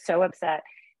I was so upset.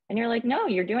 And you're like, no,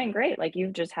 you're doing great. Like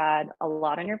you've just had a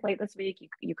lot on your plate this week.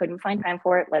 You couldn't find time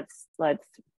for it. Let's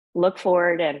look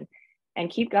forward and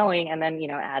keep going. And then,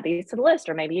 add these to the list,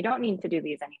 or maybe you don't need to do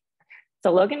these anymore.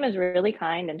 So Logan was really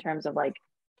kind in terms of like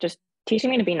just teaching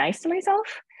me to be nice to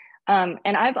myself. And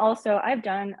I've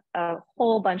done a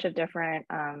whole bunch of different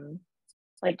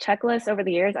like checklists over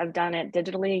the years. I've done it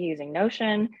digitally using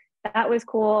Notion. that was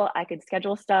cool. I could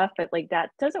schedule stuff, but like that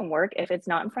doesn't work. If it's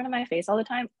not in front of my face all the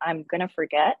time, I'm going to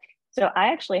forget. So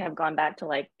I actually have gone back to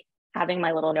like having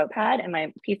my little notepad and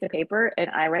my piece of paper, and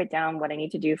I write down what I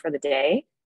need to do for the day.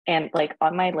 And like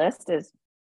on my list is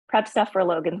prep stuff for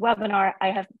Logan's webinar. I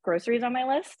have groceries on my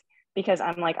list because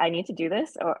I'm like, I need to do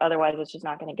this or otherwise it's just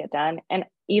not going to get done. And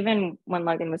even when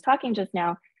Logan was talking just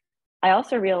now, I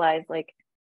also realized like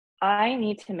I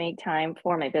need to make time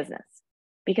for my business,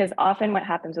 because often what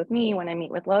happens with me when I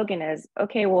meet with Logan is,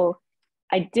 okay, well,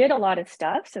 I did a lot of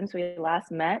stuff since we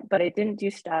last met, but I didn't do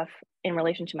stuff in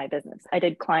relation to my business. I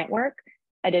did client work,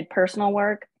 I did personal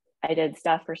work, I did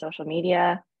stuff for social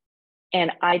media,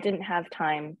 and I didn't have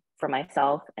time for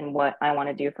myself and what I want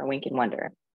to do for Wink and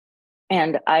Wonder.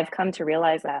 And I've come to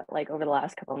realize that like over the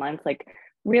last couple of months, like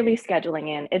really scheduling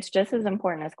in, it's just as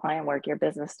important as client work, your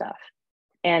business stuff.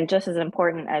 And just as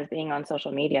important as being on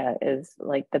social media is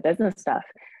like the business stuff.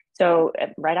 So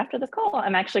right after this call,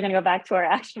 I'm actually going to go back to our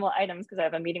actionable items because I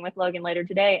have a meeting with Logan later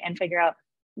today and figure out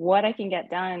what I can get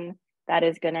done that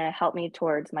is going to help me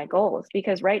towards my goals.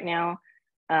 Because right now,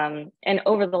 and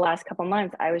over the last couple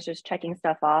months, I was just checking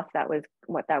stuff off that was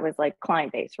like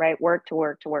client based, right? Work to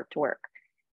work to work to work.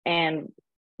 And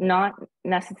not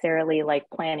necessarily like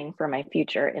planning for my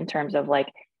future in terms of like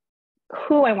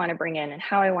who I want to bring in and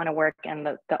how I want to work and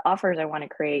the offers I want to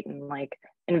create and like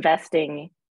investing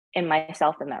in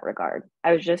myself in that regard.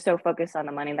 I was just so focused on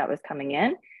the money that was coming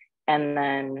in and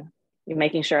then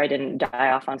making sure I didn't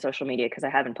die off on social media because I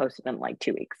haven't posted in like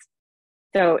 2 weeks.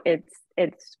 So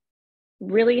it's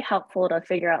really helpful to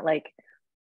figure out like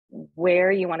where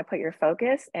you want to put your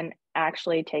focus and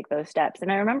actually take those steps.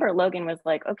 And I remember Logan was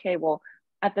like, okay, well,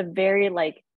 at the very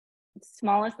like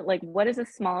smallest, like what is the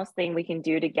smallest thing we can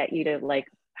do to get you to like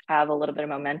have a little bit of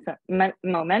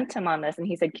momentum on this? And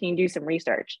he said, can you do some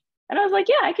research? And I was like,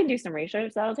 yeah, I can do some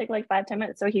research. That'll take like 5-10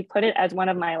 minutes. So he put it as one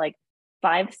of my like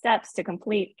 5 steps to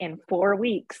complete in 4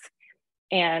 weeks.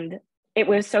 And it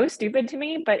was so stupid to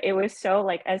me, but it was so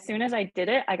like, as soon as I did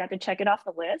it, I got to check it off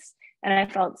the list and I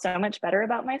felt so much better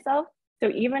about myself. So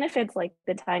even if it's like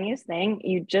the tiniest thing,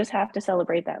 you just have to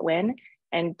celebrate that win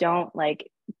and don't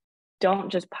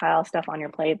just pile stuff on your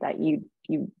plate that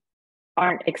you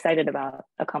aren't excited about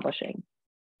accomplishing,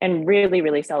 and really,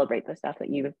 really celebrate the stuff that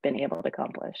you've been able to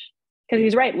accomplish. Because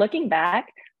he's right. Looking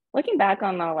back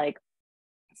on the like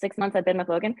 6 months I've been with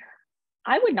Logan,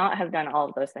 I would not have done all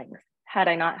of those things had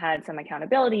I not had some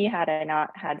accountability, had I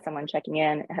not had someone checking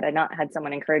in, had I not had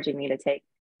someone encouraging me to take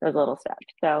those little steps.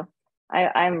 So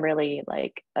I'm really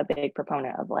like a big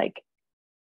proponent of like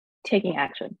taking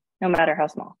action, no matter how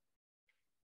small.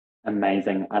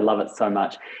 Amazing. I love it so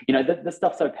much. You know, this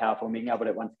stuff's so powerful. Being able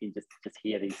to once again just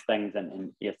hear these things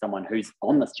and hear someone who's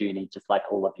on this journey, just like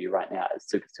all of you right now, is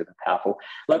super, super powerful.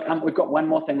 Look, we've got one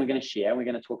more thing we're going to share. We're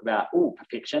going to talk about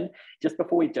perfection. Just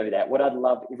before we do that, what I'd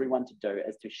love everyone to do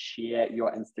is to share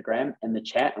your Instagram in the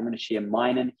chat. I'm going to share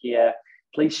mine in here.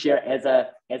 Please share it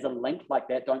as a link like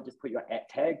that. Don't just put your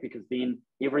 @tag, because then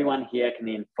everyone here can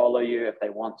then follow you if they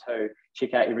want to.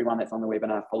 Check out everyone that's on the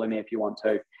webinar. Follow me if you want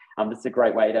to. This is a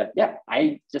great way to,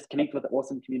 just connect with an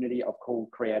awesome community of cool,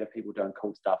 creative people doing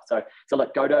cool stuff. So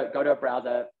look, go to a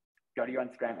browser, go to your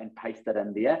Instagram and paste it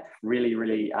in there. Really,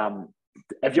 really,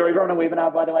 if you're ever on a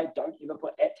webinar, by the way, don't ever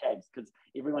put @tags, because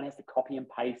everyone has to copy and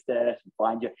paste it and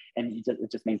find you, and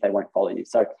it just means they won't follow you.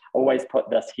 So always put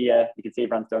this here. You can see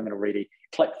everyone's doing it already.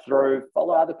 Click through,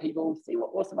 follow other people, see what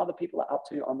awesome other people are up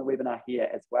to on the webinar here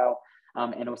as well.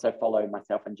 And also follow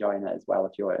myself and Joanna as well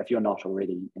if you're not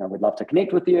already. You know, we'd love to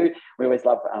connect with you. We always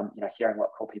love hearing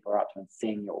what cool people are up to and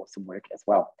seeing your awesome work as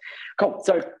well. Cool.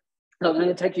 So I'm going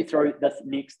to take you through this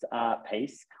next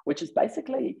piece, which is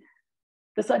basically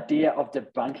this idea of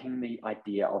debunking the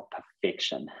idea of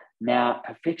perfection. Now,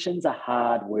 perfection's a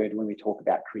hard word when we talk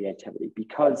about creativity,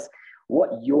 because what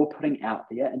you're putting out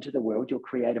there into the world, your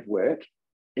creative work,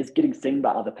 is getting seen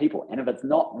by other people. And if it's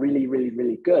not really, really,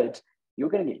 really good, you're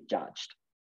going to get judged.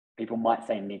 People might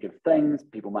say negative things.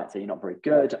 People might say you're not very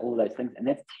good, all those things. And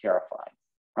that's terrifying,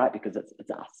 right? Because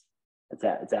it's us.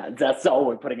 It's our soul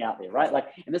we're putting out there, right? Like,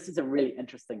 and this is a really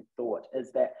interesting thought,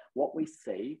 is that what we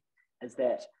see is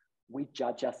that we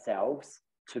judge ourselves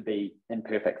to be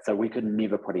imperfect. So we could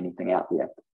never put anything out there.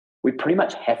 We pretty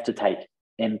much have to take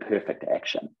imperfect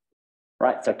action,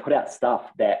 right? So put out stuff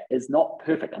that is not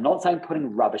perfect. I'm not saying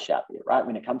putting rubbish out there, right?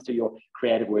 When it comes to your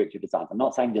creative work, your designs, I'm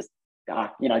not saying just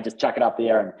chuck it up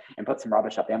there and put some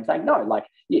rubbish up there. I'm saying, no, like,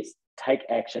 yes, take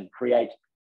action, create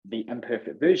the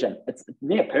imperfect version. It's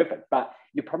near perfect, but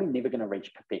you're probably never going to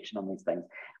reach perfection on these things.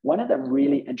 One of the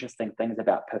really interesting things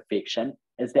about perfection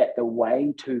is that the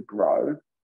way to grow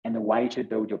And the way to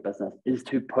build your business is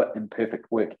to put imperfect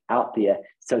work out there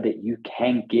so that you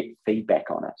can get feedback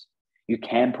on it. You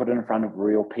can put it in front of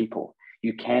real people.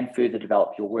 You can further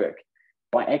develop your work.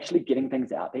 By actually getting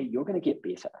things out there, you're going to get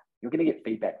better. You're going to get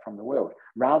feedback from the world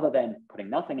rather than putting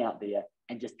nothing out there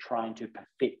and just trying to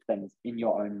perfect things in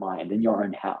your own mind, in your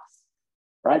own house.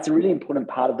 Right? It's a really important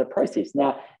part of the process.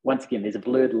 Now, once again, there's a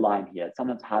blurred line here. It's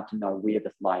sometimes hard to know where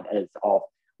this line is of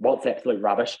what's absolute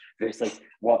rubbish versus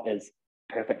what is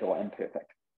perfect or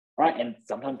imperfect. Right? And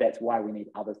sometimes that's why we need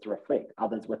others to reflect,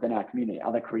 others within our community,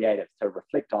 other creatives to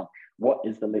reflect on what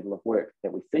is the level of work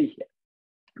that we see here.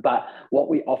 But what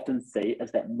we often see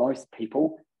is that most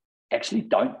people actually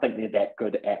don't think they're that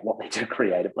good at what they do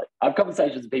creatively. I have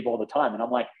conversations with people all the time and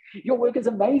I'm like, your work is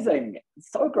amazing.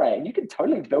 It's so great. And you can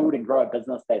totally build and grow a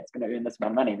business that's going to earn this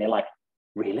amount of money. And they're like,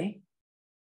 really?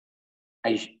 Are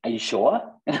you sure?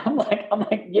 And I'm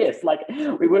like, yes, like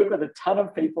we work with a ton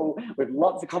of people, with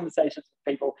lots of conversations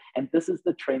with people. And this is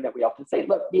the trend that we often see.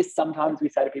 Look, yes, sometimes we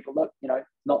say to people, look,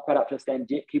 not quite up to a standard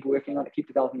yet, keep working on it, keep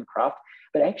developing your craft.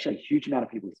 But actually a huge amount of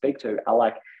people we speak to are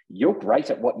like, you're great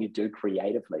at what you do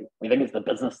creatively. We think it's the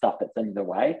business stuff that's in the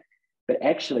way, but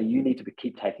actually you need to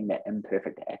keep taking that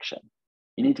imperfect action.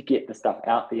 You need to get the stuff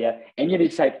out there and you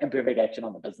need to take imperfect action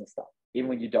on the business stuff, even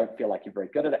when you don't feel like you're very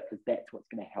good at it, because that's what's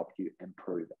going to help you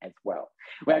improve as well.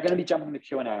 We're going to be jumping to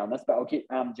Q&A on this, but I'll get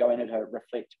Joanna to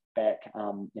reflect back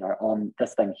on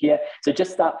this thing here. So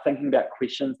just start thinking about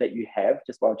questions that you have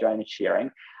just while Joanna's sharing.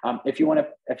 If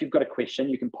you've got a question,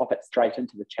 you can pop it straight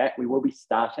into the chat. We will be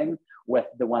starting with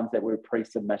the ones that were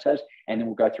pre-submitted, and then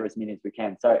we'll go through as many as we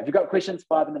can. So if you've got questions,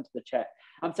 fire them into the chat.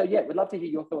 So yeah, we'd love to hear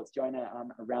your thoughts, Joanna,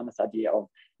 around this idea of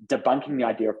debunking the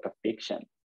idea of perfection.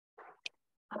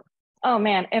 Oh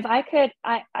man, if I could,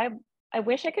 I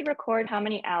wish I could record how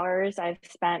many hours I've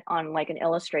spent on like an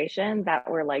illustration that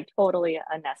were like totally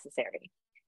unnecessary.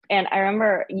 And I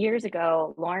remember years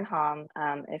ago, Lauren Hom,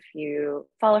 if you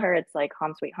follow her, it's like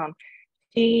Hom Sweet Hom.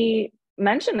 She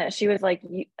mentioned this. She was like,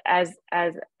 as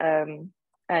an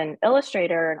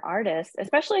illustrator, an artist,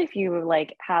 especially if you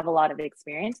like have a lot of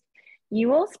experience, you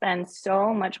will spend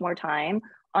so much more time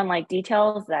on like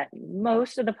details that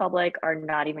most of the public are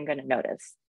not even going to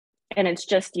notice. And it's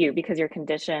just you because you're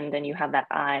conditioned and you have that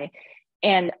eye.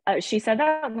 And she said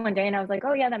that one day and I was like,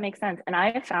 oh yeah, that makes sense. And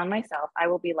I found myself, I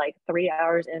will be like 3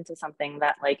 hours into something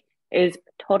that like is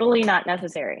totally not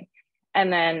necessary.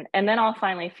 And then I'll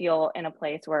finally feel in a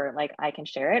place where like I can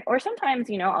share it. Or sometimes,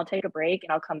 I'll take a break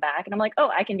and I'll come back and I'm like, oh,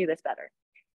 I can do this better.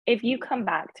 If you come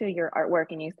back to your artwork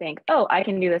and you think, oh, I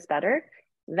can do this better,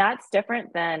 that's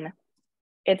different than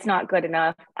it's not good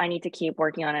enough. I need to keep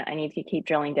working on it. I need to keep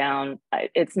drilling down.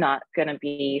 It's not going to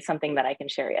be something that I can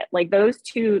share yet. Like those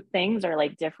two things are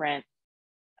like different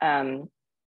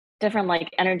like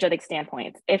energetic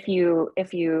standpoints. If you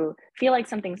feel like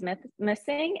something's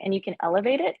missing and you can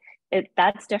elevate it,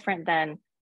 that's different than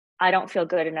I don't feel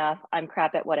good enough. I'm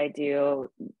crap at what I do.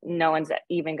 No one's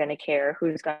even going to care.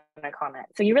 Who's going to comment?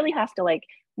 So you really have to like,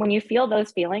 when you feel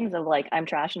those feelings of like, I'm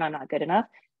trash and I'm not good enough,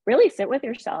 really sit with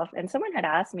yourself. And someone had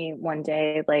asked me one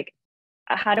day, like,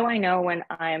 how do I know when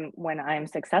I'm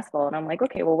successful? And I'm like,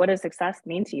 okay, well, what does success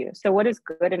mean to you? So what does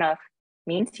good enough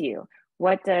mean to you?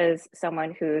 What does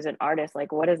someone who's an artist,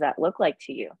 like, what does that look like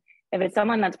to you? If it's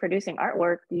someone that's producing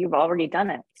artwork, you've already done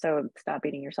it. So stop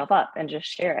beating yourself up and just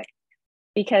share it.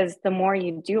 Because the more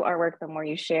you do artwork, the more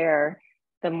you share,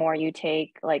 the more you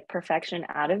take like perfection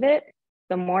out of it,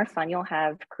 the more fun you'll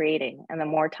have creating and the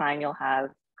more time you'll have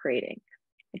creating.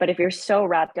 But if you're so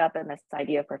wrapped up in this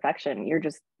idea of perfection,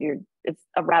 it's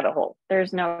a rabbit hole.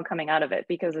 There's no coming out of it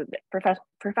because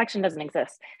perfection doesn't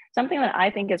exist. Something that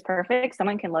I think is perfect,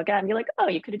 someone can look at and be like, oh,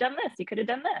 you could have done this, you could have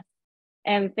done this.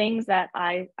 And things that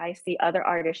I see other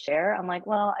artists share, I'm like,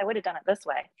 well, I would have done it this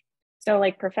way. So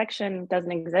like perfection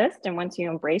doesn't exist. And once you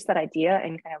embrace that idea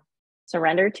and kind of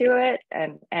surrender to it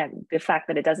and the fact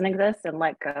that it doesn't exist and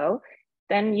let go,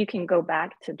 then you can go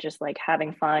back to just like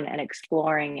having fun and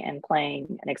exploring and playing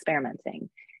and experimenting.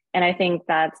 And I think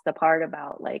that's the part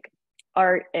about like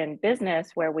art and business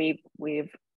where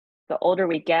the older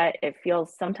we get, it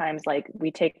feels sometimes like we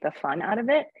take the fun out of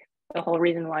it, the whole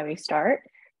reason why we start.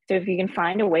 So if you can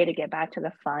find a way to get back to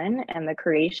the fun and the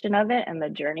creation of it and the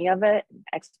journey of it,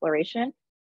 exploration,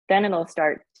 then it'll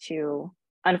start to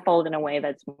unfold in a way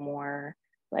that's more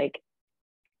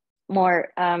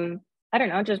I don't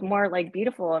know, just more like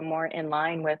beautiful and more in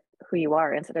line with who you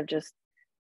are instead of just,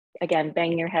 again,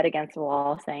 banging your head against the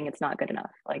wall saying it's not good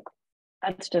enough. Like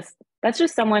that's just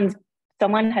someone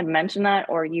had mentioned that,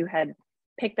 or you had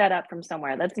picked that up from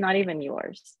somewhere. That's not even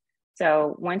yours.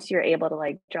 So once you're able to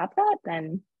like drop that,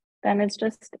 then it's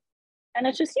just And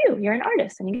it's just you're an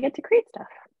artist and you get to create stuff.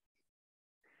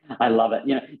 I love it.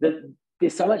 You know,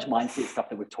 there's so much mindset stuff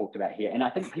that we've talked about here. And I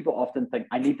think people often think,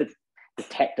 I need the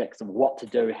tactics of what to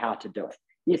do, how to do it.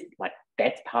 Yes, like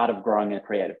that's part of growing a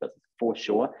creative business for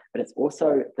sure. But it's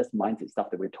also this mindset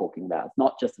stuff that we're talking about. It's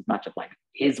not just as much of like,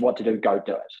 here's what to do, go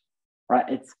do it. Right?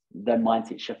 It's the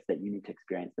mindset shift that you need to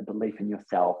experience, the belief in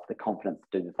yourself, the confidence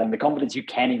to do the thing, the confidence you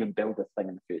can even build this thing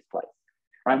in the first place.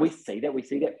 Right? We see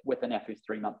that within our first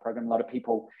 3-month program. A lot of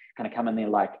people kind of come in there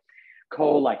like,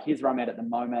 cool, like here's where I'm at the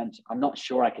moment. I'm not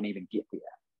sure I can even get there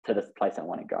to this place I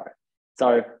want to go.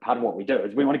 So part of what we do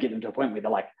is we want to get them to a point where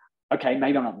they're like, okay,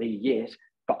 maybe I'm not there yet,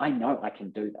 but I know I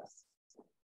can do this.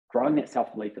 Growing that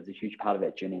self-belief is a huge part of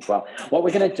that journey as well. What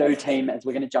we're going to do, team, is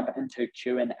we're going to jump into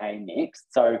Q&A next.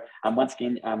 So once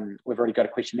again, we've already got a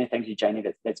question there. Thank you, Janie.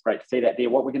 That's great to see that there.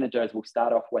 What we're going to do is we'll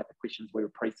start off with the questions we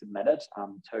were pre-submitted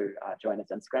to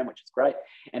Joanna's Instagram, which is great.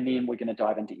 And then we're going to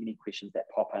dive into any questions that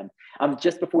pop in.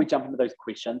 Just before we jump into those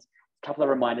questions, a couple of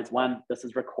reminders. One, this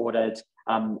is recorded.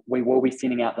 We will be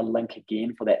sending out the link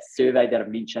again for that survey that I've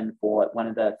mentioned for one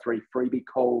of the 3 freebie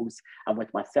calls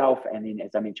with myself. And then,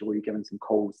 as I mentioned, we'll be giving some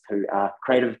calls to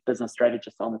creative business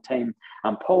strategists on the team,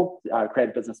 Paul,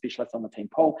 creative business specialist on the team,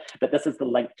 Paul. But this is the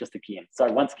link just again.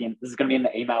 So once again, this is going to be in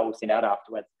the email we'll send out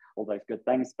afterwards, all those good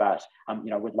things. But,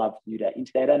 we'd love you to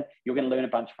enter that in. You're going to learn a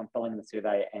bunch from filling in the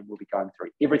survey, and we'll be going through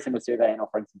every single survey and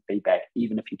offering some feedback,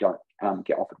 even if you don't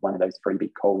get offered one of those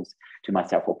freebie calls to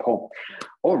myself or Paul.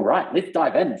 All right, let's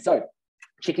dive in. So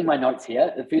checking my notes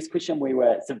here, the first question we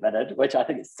were submitted, which I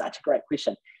think is such a great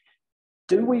question.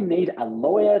 Do we need a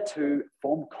lawyer to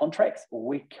form contracts,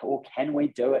 or can we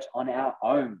do it on our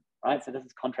own? Right. So this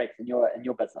is contracts in your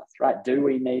business, right? Do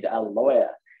we need a lawyer?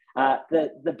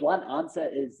 The blunt answer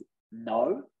is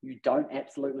no, you don't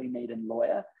absolutely need a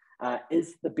lawyer.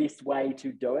 Is the best way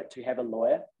to do it to have a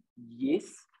lawyer? Yes,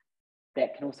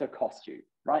 that can also cost you,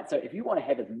 right? So if you want to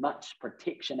have as much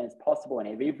protection as possible and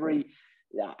have every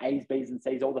A's, B's, and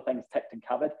C's, all the things ticked and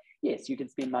covered, yes, you can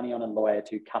spend money on a lawyer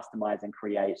to customize and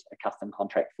create a custom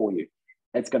contract for you.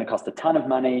 It's going to cost a ton of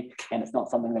money, and it's not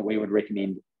something that we would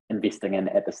recommend investing in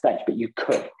at this stage, but you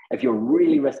could. If you're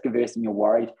really risk averse and you're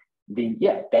worried, then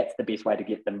yeah, that's the best way to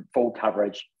get them full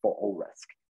coverage for all risk.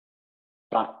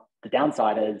 But the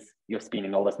downside is you're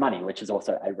spending all this money, which is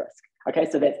also a risk. Okay,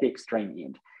 so that's the extreme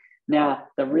end. Now,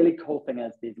 the really cool thing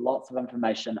is there's lots of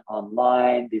information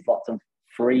online. There's lots of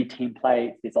free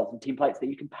templates. There's lots of templates that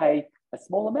you can pay a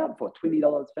small amount for, $20,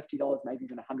 $50, maybe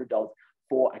even $100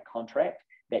 for a contract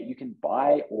that you can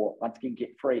buy or once again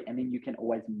get free, and then you can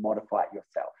always modify it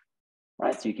yourself.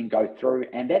 Right? So you can go through,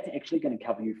 and that's actually going to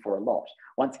cover you for a lot.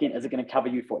 Once again, is it going to cover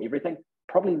you for everything?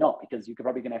 Probably not, because you're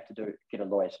probably going to have to get a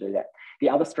lawyer to do that. The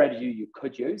other strategy you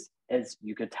could use is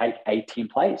you could take a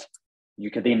template. You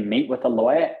could then meet with a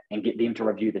lawyer and get them to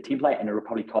review the template, and it'll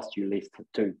probably cost you less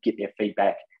to get their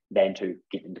feedback than to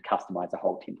get them to customize a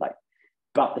whole template.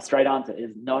 But the straight answer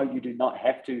is no, you do not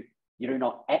have to. You do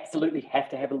not absolutely have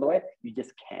to have a lawyer. You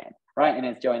just can, right? And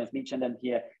as Joanna's mentioned in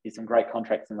here, there's some great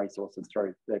contracts and resources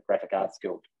through the Graphic Arts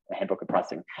Guild, the Handbook of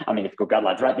Pricing. I mean, it's called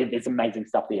guidelines, right? There's amazing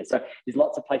stuff there. So there's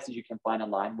lots of places you can find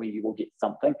online where you will get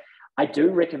something. I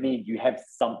do recommend you have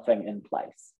something in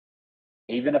place.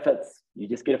 Even if it's, you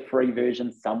just get a free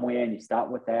version somewhere and you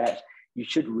start with that, you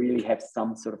should really have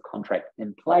some sort of contract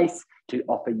in place to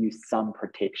offer you some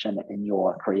protection in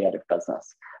your creative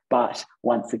business. But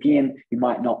once again, you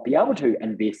might not be able to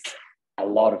invest a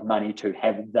lot of money to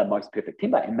have the most perfect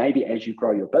template. And maybe as you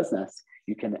grow your business,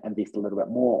 you can invest a little bit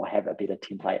more or have a better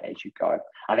template as you go.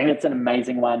 I think it's an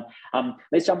amazing one.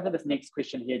 Let's jump into this next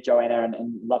question here, Joanna,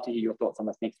 and love to hear your thoughts on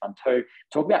this next one too.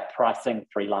 Talk about pricing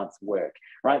freelance work,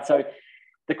 right? So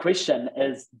the question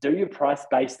is, do you price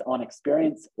based on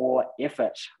experience or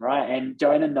effort, right? And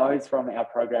Joanna knows from our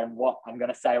program what I'm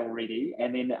going to say already,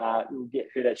 and then we'll get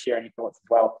her to share any thoughts as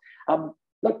well.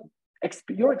 Look,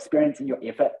 your experience and your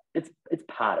effort, it's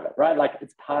part of it, right? Like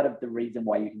it's part of the reason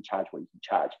why you can charge what you can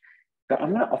charge. But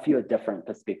I'm going to offer you a different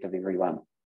perspective, everyone.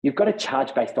 You've got to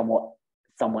charge based on what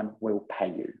someone will pay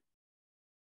you.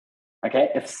 Okay,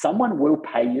 if someone will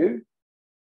pay you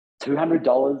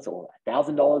 $200 or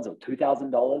 $1,000 or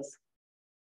 $2,000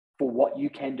 for what you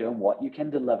can do and what you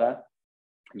can deliver,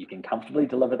 and you can comfortably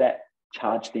deliver that,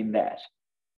 charge them that.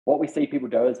 What we see people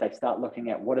do is they start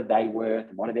looking at what are they worth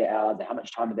and what are their hours and how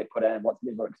much time do they put in, what's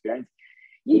their experience.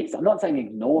 Yes, I'm not saying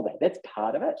ignore that. That's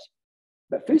part of it.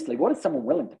 But firstly, what is someone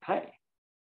willing to pay?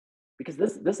 Because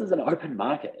this is an open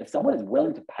market. If someone is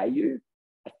willing to pay you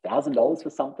 $1,000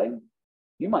 for something,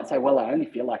 you might say, well, I only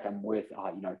feel like I'm worth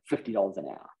 $50 an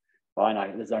hour.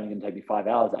 fine, this is only going to take me 5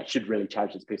 hours. I should really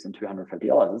charge this person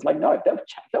 $250. It's like, no, if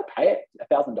they'll pay it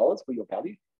 $1,000 for your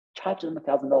value, charge them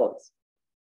 $1,000.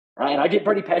 Right? And I get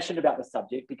pretty passionate about this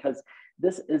subject because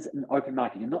this is an open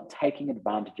market. You're not taking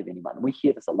advantage of anyone. We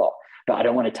hear this a lot, but I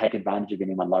don't want to take advantage of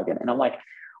anyone, Logan. And I'm like,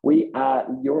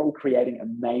 you're all creating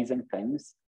amazing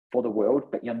things for the world,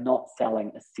 but you're not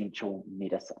selling essential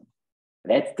medicine.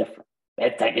 That's different.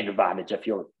 That's taking advantage if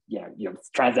you're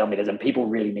translating medicine. People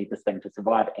really need this thing to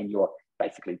survive, and you're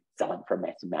basically selling for a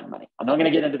massive amount of money. I'm not going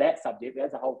to get into that subject.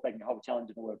 That's a whole thing, a whole challenge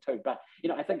in the world too. But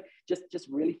I think just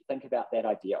really think about that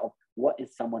idea of what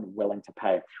is someone willing to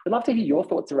pay. We'd love to hear your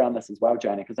thoughts around this as well,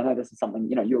 Joanna, because I know this is something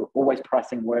you're always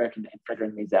pricing work and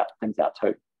figuring things out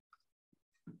too.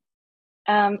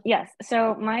 Yes.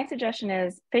 So my suggestion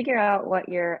is figure out what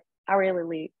your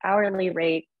hourly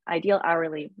rate, ideal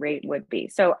hourly rate would be.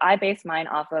 So I base mine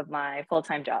off of my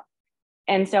full-time job.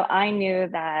 And so I knew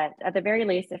that at the very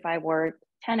least, if I worked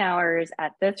 10 hours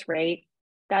at this rate,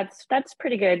 that's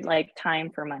pretty good, like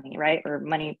time for money, right? Or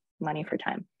money for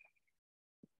time.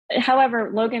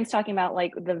 However, Logan's talking about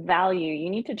like the value. You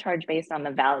need to charge based on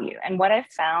the value. And what I've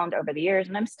found over the years,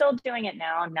 and I'm still doing it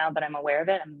now that I'm aware of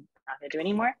it, I'm not going to do it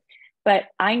anymore. But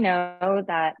I know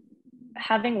that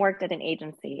having worked at an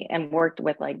agency and worked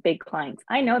with like big clients,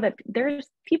 I know that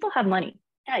people have money.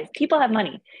 Guys, people have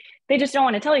money. They just don't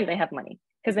want to tell you they have money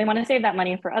because they want to save that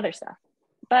money for other stuff.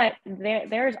 But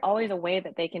there's always a way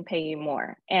that they can pay you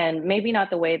more. And maybe not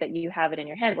the way that you have it in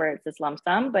your head where it's this lump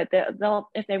sum, but they'll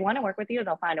if they want to work with you,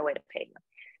 they'll find a way to pay you.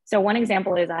 So one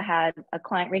example is I had a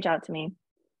client reach out to me.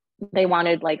 They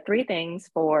wanted like 3 things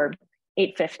for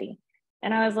 $850.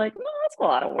 And I was like, no, that's a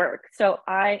lot of work. So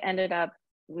I ended up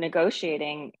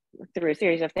negotiating through a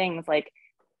series of things like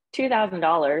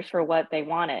 $2,000 for what they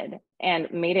wanted and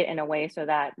made it in a way so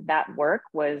that work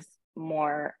was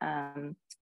more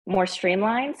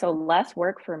streamlined, so less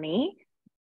work for me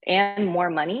and more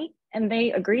money, and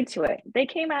they agreed to it. They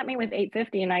came at me with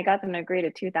 $850 and I got them to agree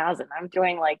to $2,000. I'm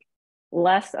doing like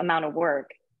less amount of work.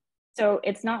 So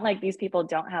it's not like these people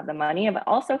don't have the money. I've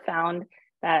also found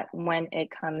that when it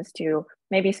comes to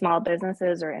maybe small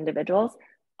businesses or individuals,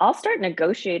 I'll start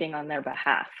negotiating on their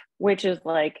behalf, which is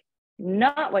like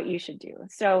not what you should do.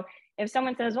 So if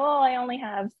someone says, well, I only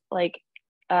have like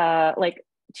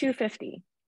 $250,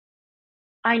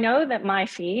 I know that my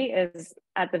fee is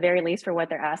at the very least for what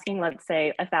they're asking, let's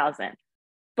say $1,000.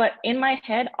 But in my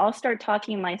head, I'll start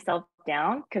talking myself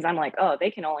down because I'm like, oh,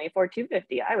 they can only afford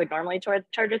 $250. I would normally charge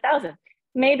 $1,000.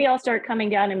 Maybe I'll start coming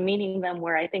down and meeting them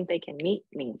where I think they can meet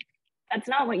me. That's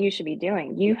not what you should be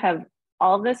doing. You have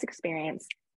all this experience.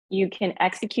 You can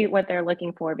execute what they're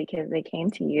looking for because they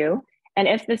came to you. And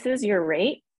if this is your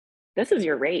rate, this is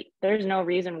your rate. There's no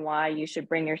reason why you should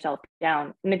bring yourself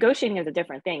down. Negotiating is a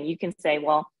different thing. You can say,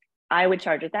 well, I would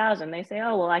charge $1,000. They say,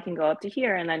 oh, well, I can go up to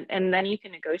here. And then you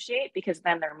can negotiate because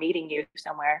then they're meeting you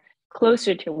somewhere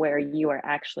closer to where you are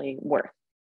actually worth.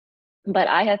 But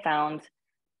I have found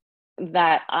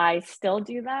that I still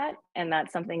do that. And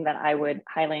that's something that I would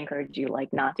highly encourage you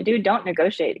like not to do. Don't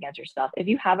negotiate against yourself. If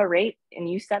you have a rate and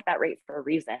you set that rate for a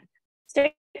reason,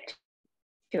 stick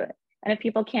to it. And if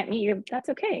people can't meet you, that's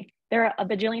okay. There are a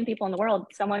bajillion people in the world.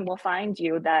 Someone will find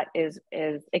you that is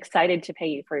excited to pay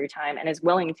you for your time and is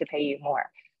willing to pay you more.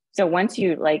 So once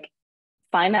you like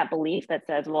find that belief that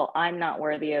says, well, I'm not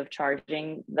worthy of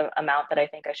charging the amount that I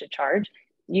think I should charge,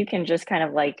 you can just kind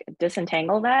of like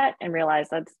disentangle that and realize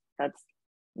that's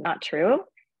not true.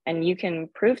 And you can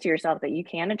prove to yourself that you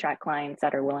can attract clients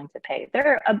that are willing to pay. There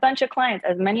are a bunch of clients,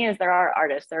 as many as there are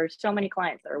artists. There are so many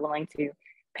clients that are willing to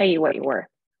pay you what you're worth.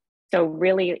 So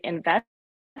really invest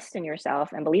in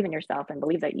yourself and believe in yourself and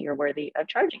believe that you're worthy of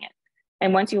charging it.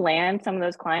 And once you land some of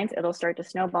those clients, it'll start to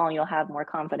snowball and you'll have more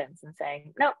confidence in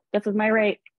saying, no, this is my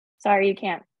rate. Sorry, you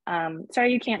can't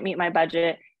meet my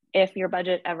budget. If your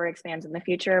budget ever expands in the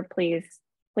future, please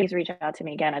reach out to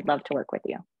me again. I'd love to work with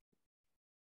you.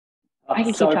 I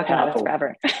can keep talking about this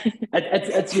forever.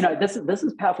 It's this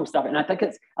is powerful stuff, and I think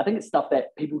it's stuff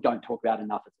that people don't talk about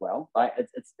enough as well. Like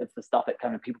it's the stuff that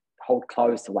kind of people hold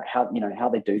close to, like how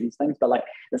they do these things. But like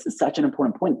this is such an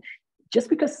important point. Just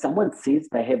because someone says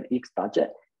they have X budget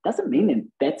doesn't mean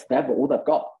that's all they've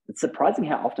got. It's surprising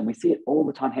how often we see it all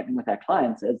the time happening with our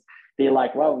clients. Is they're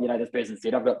like, well, this person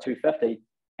said I've got $250.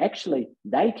 Actually,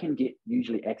 they can get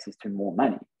usually access to more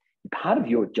money. Part of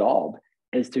your job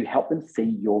is to help them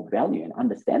see your value and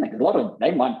understand that. Because a lot of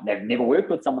they've never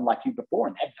worked with someone like you before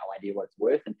and have no idea what it's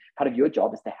worth. And part of your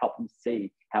job is to help them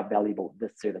see how valuable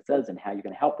this service is and how you're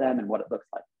going to help them and what it looks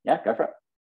like. Yeah, go for it.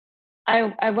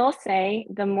 I will say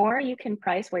the more you can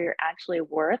price what you're actually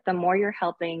worth, the more you're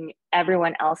helping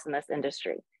everyone else in this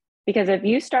industry. Because if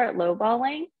you start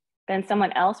lowballing, then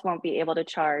someone else won't be able to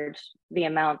charge the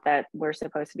amount that we're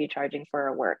supposed to be charging for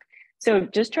our work. So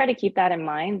just try to keep that in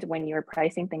mind when you're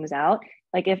pricing things out.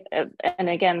 Like and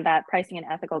again, that pricing and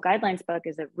ethical guidelines book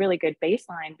is a really good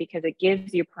baseline because it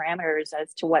gives you parameters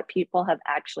as to what people have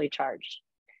actually charged.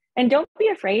 And don't be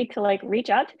afraid to like reach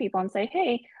out to people and say,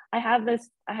 hey, I have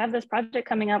this project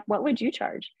coming up. What would you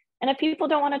charge? And if people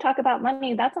don't want to talk about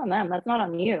money, that's on them. That's not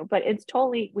on you. But it's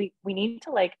totally, we need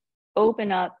to like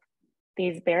open up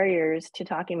these barriers to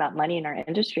talking about money in our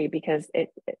industry because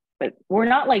but we're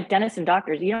not like dentists and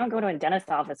doctors. You don't go to a dentist's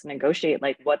office and negotiate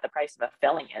like what the price of a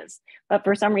filling is. But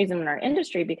for some reason in our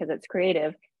industry, because it's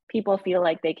creative, people feel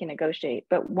like they can negotiate.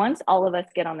 But once all of us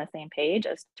get on the same page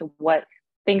as to what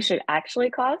things should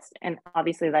actually cost, and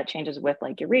obviously that changes with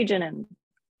like your region and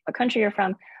a country you're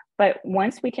from, but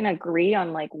once we can agree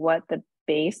on like what the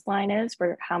baseline is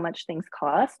for how much things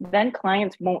cost, then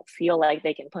clients won't feel like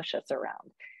they can push us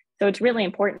around. So it's really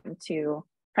important to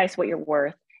price what you're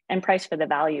worth and price for the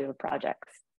value of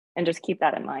projects, and just keep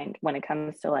that in mind when it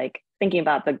comes to like thinking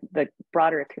about the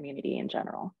broader community in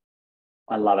general.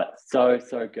 I love it. So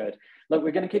good. Look,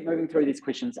 we're going to keep moving through these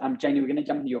questions. Janie, we're going to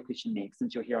jump into your question next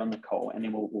since you're here on the call, and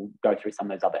then we'll go through some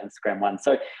of those other Instagram ones.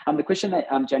 So the question that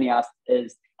Janie asked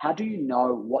is, how do you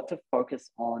know what to focus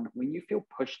on when you feel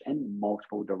pushed in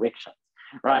multiple directions?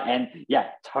 Right. And yeah,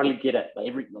 totally get it.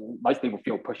 Most people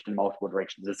feel pushed in multiple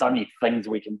directions. There's so many things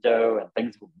we can do and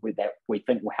things that we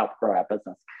think will help grow our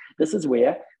business. This is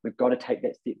where we've got to take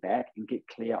that step back and get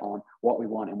clear on what we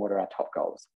want and what are our top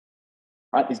goals.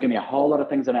 Right. There's going to be a whole lot of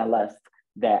things on our list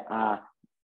that are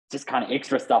just kind of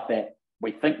extra stuff that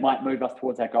we think might move us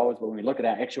towards our goals. But when we look at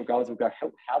our actual goals, we'll go,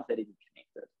 how's that even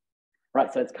connected?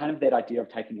 Right. So it's kind of that idea of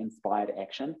taking inspired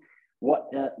action.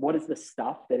 What is the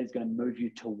stuff that is going to move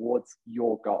you towards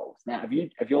your goals? Now,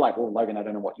 if you're like, well, Logan, I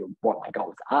don't know what my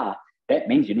goals are, that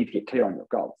means you need to get clear on your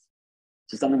goals.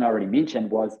 So something I already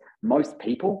mentioned was most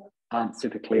people aren't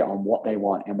super clear on what they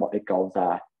want and what their goals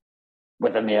are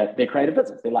within their creative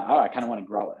business. They're like, oh, I kind of want to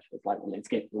grow it. It's like, well, let's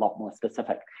get a lot more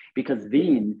specific, because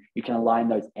then you can align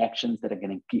those actions that are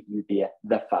going to get you there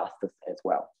the fastest as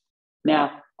well.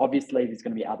 Now, obviously, there's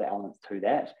going to be other elements to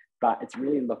that, but it's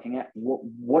really looking at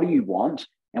what do you want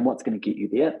and what's going to get you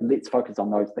there. Let's focus on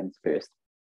those things first.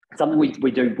 Something we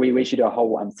actually do a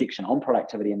whole section on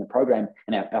productivity in the program,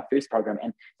 in our first program,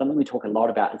 and something we talk a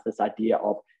lot about is this idea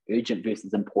of urgent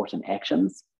versus important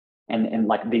actions. And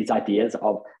like these ideas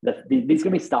of there's going to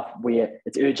be stuff where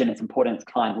it's urgent, it's important, it's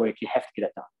client work, you have to get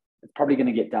it done. It's probably going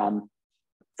to get done.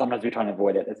 Sometimes we're trying to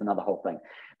avoid it. It's another whole thing.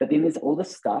 But then there's all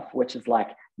this stuff which is like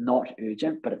not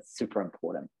urgent, but it's super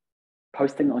important.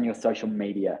 Posting on your social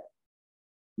media.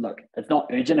 Look, it's not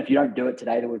urgent. If you don't do it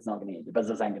today, the world's not going to end. Your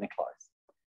business ain't going to close.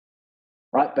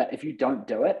 Right? But if you don't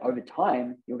do it over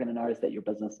time, you're going to notice that your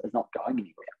business is not going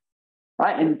anywhere.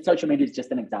 Right? And social media is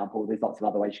just an example. There's lots of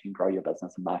other ways you can grow your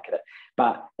business and market it.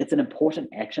 But it's an important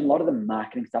action. A lot of the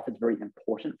marketing stuff is very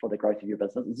important for the growth of your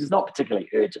business. It's just not particularly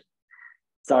urgent.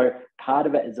 So part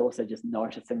of it is also just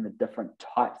noticing the different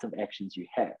types of actions you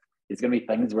have. There's going to be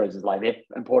things where it's just like, they're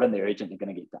important, they're urgent, they're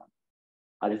going to get done.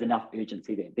 There's enough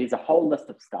urgency there. There's a whole list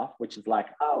of stuff which is like,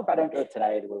 oh, if I don't do it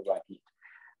today, the world won't end.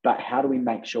 But how do we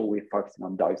make sure we're focusing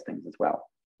on those things as well?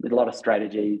 There's a lot of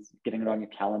strategies, getting it on your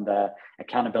calendar,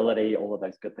 accountability, all of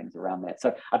those good things around that.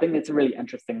 So I think that's a really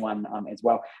interesting one as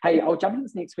well. Hey, I'll jump into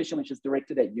this next question, which is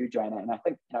directed at you, Joanna. And I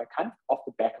think, kind of off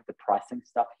the back of the pricing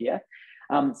stuff here.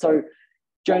 So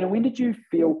Joanna, when did you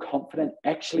feel confident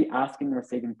actually asking and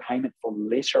receiving payment for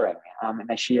lettering? And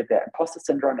they shared that imposter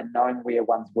syndrome and knowing where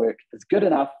one's work is good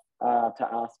enough to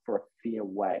ask for a fair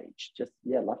wage. Just,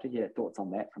 love to hear thoughts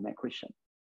on that from that question.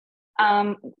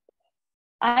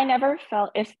 I never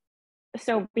felt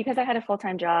because I had a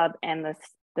full-time job and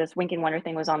this Wink and Wonder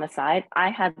thing was on the side, I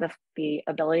had the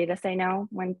ability to say no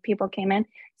when people came in.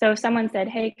 So if someone said,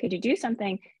 hey, could you do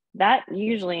something? That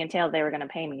usually entailed they were going to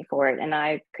pay me for it. And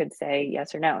I could say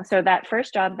yes or no. So that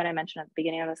first job that I mentioned at the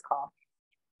beginning of this call,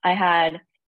 I had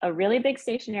a really big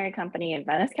stationery company in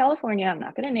Venice, California. I'm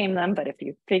not going to name them, but if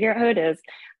you figure out who it is,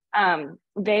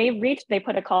 they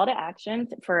put a call to action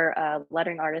for a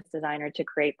lettering artist designer to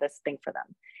create this thing for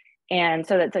them. And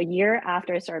so that's a year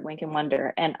after I started Wink and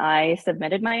Wonder. And I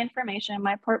submitted my information,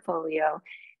 my portfolio,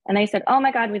 and they said, oh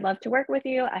my God, we'd love to work with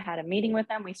you. I had a meeting with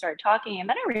them. We started talking. And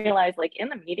then I realized, like, in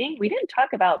the meeting, we didn't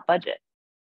talk about budget.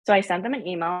 So I sent them an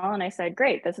email and I said,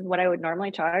 great, this is what I would normally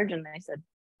charge. And they said,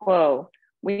 whoa,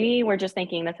 we were just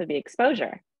thinking this would be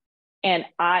exposure. And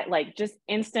I just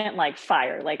instant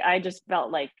fire. I just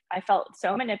felt I felt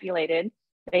so manipulated.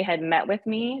 They had met with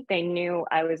me. They knew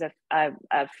I was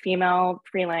a female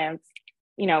freelance,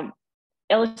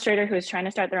 illustrator who was trying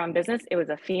to start their own business. It was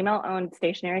a female-owned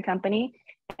stationery company,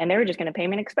 and they were just going to pay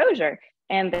me an exposure.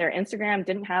 And their Instagram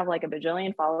didn't have like a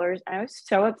bajillion followers. And I was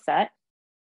so upset.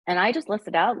 And I just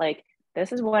listed out like,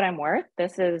 this is what I'm worth.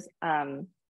 This is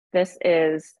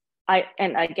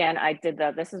and again, I did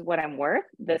this is what I'm worth.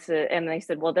 And they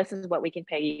said, well, this is what we can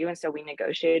pay you. And so we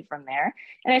negotiated from there.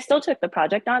 And I still took the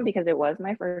project on because it was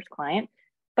my first client.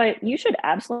 But you should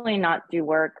absolutely not do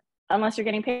work unless you're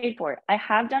getting paid for it. I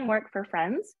have done work for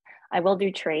friends. I will do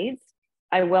trades.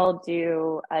 I will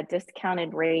do a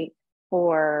discounted rate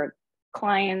for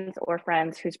clients or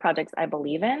friends whose projects I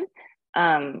believe in.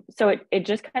 So it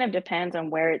just kind of depends on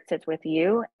where it sits with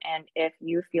you. And if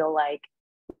you feel like,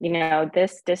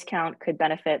 this discount could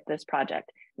benefit this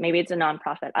project. Maybe it's a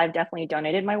nonprofit. I've definitely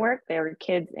donated my work. There were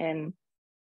kids in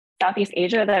Southeast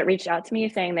Asia that reached out to me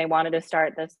saying they wanted to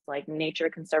start this like nature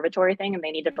conservatory thing and they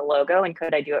needed a logo and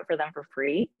could I do it for them for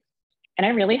free? And I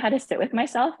really had to sit with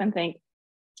myself and think,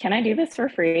 can I do this for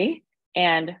free?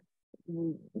 And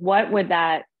what would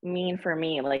that mean for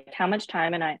me? Like how much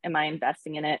time am I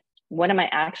investing in it? What am I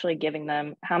actually giving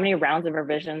them? How many rounds of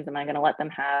revisions am I going to let them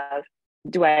have?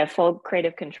 Do I have full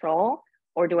creative control,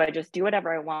 or do I just do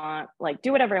whatever I want? Like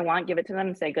do whatever I want, give it to them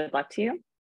and say good luck to you.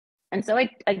 And so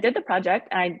I did the project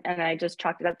and I just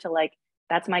chalked it up to like,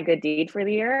 that's my good deed for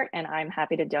the year. And I'm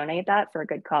happy to donate that for a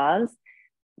good cause.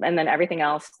 And then everything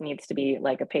else needs to be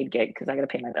like a paid gig because I got to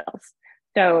pay my bills.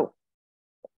 So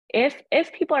if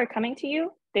people are coming to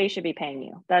you, they should be paying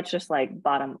you. That's just like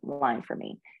bottom line for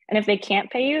me. And if they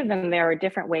can't pay you, then there are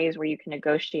different ways where you can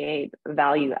negotiate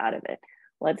value out of it.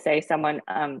 Let's say someone,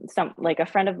 like a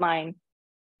friend of mine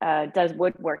does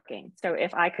woodworking. So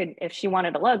if she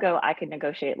wanted a logo, I could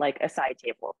negotiate like a side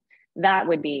table. That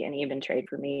would be an even trade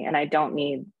for me. And I don't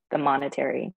need the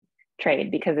monetary trade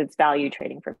because it's value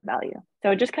trading for value. So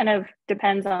it just kind of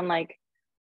depends on like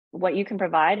what you can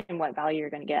provide and what value you're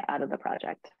going to get out of the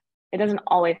project. It doesn't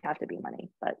always have to be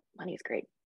money, but money is great.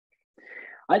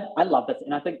 I love this.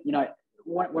 And I think,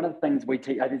 one of the things we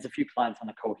teach, there's a few clients on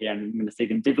the call here and I'm going to see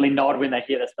them definitely nod when they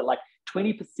hear this, but like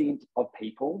 20% of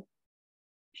people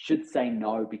should say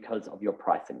no because of your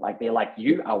pricing. Like they're like,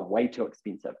 you are way too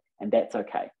expensive and that's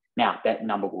okay. Now that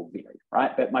number will vary,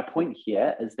 right? But my point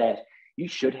here is that you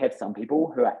should have some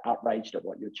people who are outraged at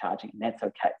what you're charging and that's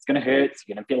okay. It's going to hurt.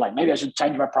 You're going to feel like maybe I should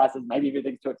change my prices. Maybe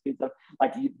everything's too expensive.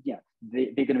 Like,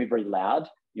 they're going to be very loud.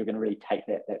 You're going to really take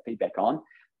that feedback on.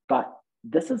 But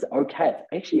this is okay. It's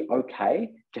actually okay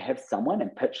to have someone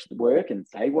and pitch the work and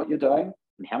say what you're doing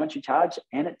and how much you charge,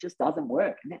 and it just doesn't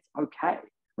work. And that's okay.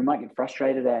 We might get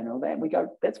frustrated and all that, and we go,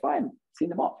 that's fine,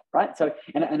 send them off, right? So,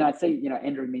 and I see,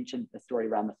 Andrew mentioned the story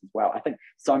around this as well. I think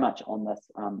so much on this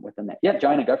within that. Yeah,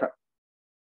 Joanna, go for it.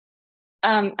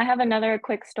 I have another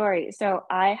quick story. So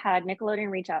I had Nickelodeon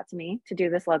reach out to me to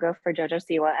do this logo for JoJo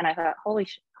Siwa, and I thought, holy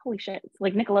shit, it's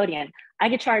like Nickelodeon. I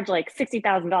could charge like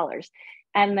 $60,000.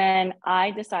 And then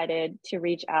I decided to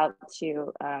reach out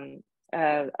to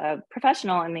a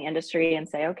professional in the industry and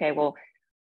say, okay, well,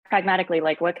 pragmatically,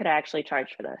 like what could I actually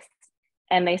charge for this?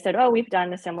 And they said, oh, we've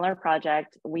done a similar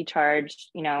project. We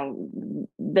charged,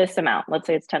 this amount. Let's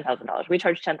say it's $10,000. We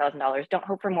charge $10,000. Don't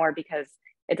hope for more because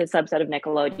it's a subset of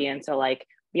Nickelodeon. So like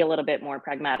be a little bit more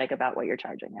pragmatic about what you're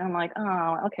charging. And I'm like,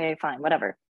 oh, okay, fine,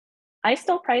 whatever. I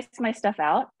still priced my stuff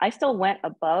out. I still went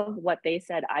above what they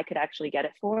said I could actually get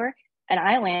it for. And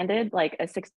I landed like a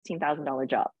 $16,000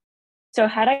 job. So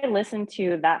had I listened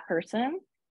to that person,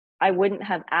 I wouldn't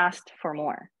have asked for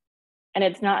more. And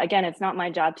it's not my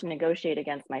job to negotiate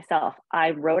against myself. I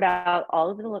wrote out all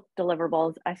of the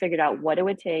deliverables. I figured out what it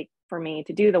would take for me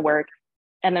to do the work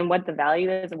and then what the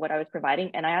value is of what I was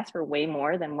providing. And I asked for way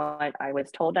more than what I was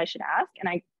told I should ask.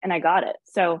 And I got it.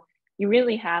 So you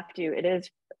really have to, it is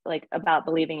like about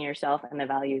believing in yourself and the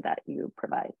value that you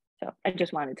provide. So I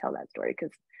just wanted to tell that story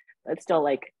because it's still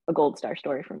like a gold star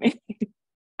story for me.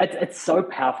 It's so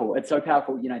powerful. It's so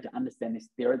powerful, to understand this.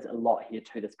 There is a lot here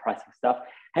to this pricing stuff.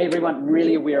 Hey, everyone,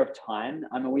 really aware of time.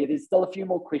 I'm aware there's still a few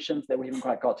more questions that we haven't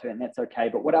quite got to, and that's okay.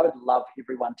 But what I would love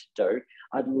everyone to do,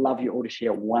 I'd love you all to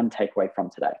share one takeaway from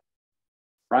today,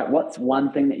 right? What's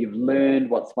one thing that you've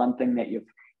learned? What's one thing that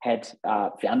you've had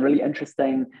found really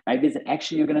interesting? Maybe there's an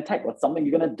action you're going to take. What's something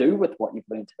you're going to do with what you've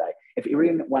learned today? If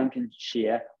everyone can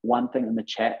share one thing in the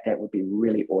chat, that would be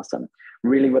really awesome.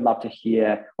 Really would love to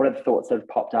hear what are the thoughts that have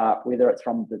popped up, whether it's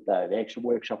from the actual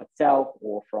workshop itself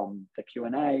or from the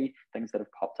Q&A, things that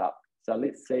have popped up. So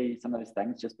let's see some of those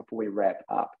things just before we wrap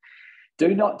up.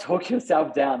 Do not talk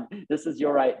yourself down. This is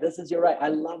your rate. This is your rate. I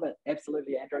love it.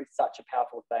 Absolutely, Andrew. Such a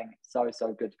powerful thing. So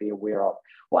good to be aware of.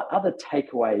 What other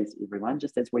takeaways, everyone,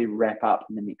 just as we wrap up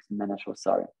in the next minute or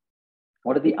so?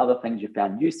 What are the other things you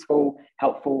found useful,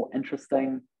 helpful,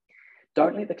 interesting?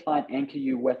 Don't let the client anchor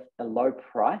you with a low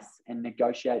price and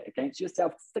negotiate against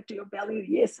yourself. Stick to your value.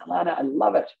 Yes, Alana, I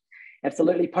love it.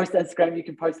 Absolutely. Post Instagram. You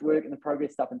can post work and the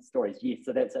progress stuff in stories. Yes,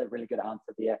 so that's a really good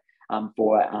answer there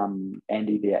for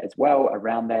Andy there as well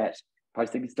around that.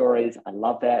 Posting stories. I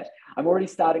love that. I'm already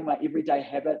starting my everyday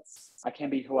habits. I can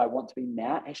be who I want to be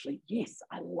now. Actually, yes,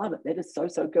 I love it. That is so,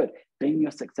 so good. Being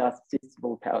your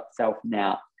successful self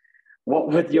now. What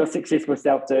would your successful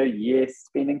self do? Yes,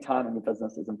 spending time in your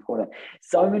business is important.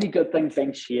 So many good things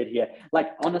being shared here. Like,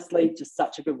 honestly, just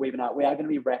such a good webinar. We are going to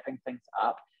be wrapping things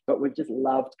up, but we've just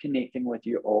loved connecting with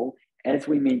you all. As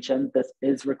we mentioned, this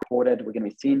is recorded. We're going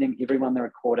to be sending everyone the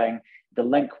recording. The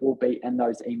link will be in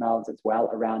those emails as well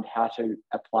around how to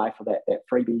apply for that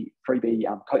freebie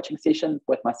coaching session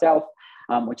with myself,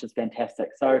 which is fantastic.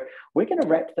 So we're going to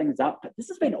wrap things up, but this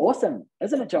has been awesome,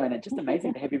 isn't it, Joanna? Just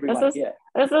amazing to have everyone here.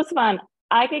 This was fun.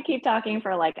 I could keep talking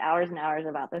for like hours and hours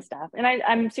about this stuff. And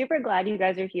I'm super glad you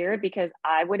guys are here, because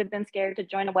I would have been scared to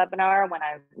join a webinar when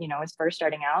I, was first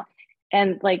starting out.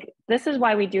 And like, this is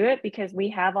why we do it, because we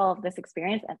have all of this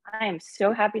experience, and I am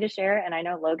so happy to share. And I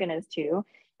know Logan is too.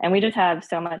 And we just have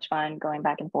so much fun going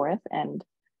back and forth. And,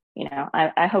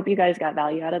 I hope you guys got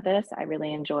value out of this. I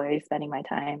really enjoy spending my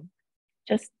time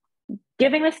just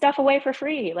giving this stuff away for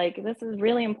free. Like, this is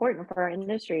really important for our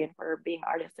industry and for being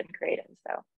artists and creatives.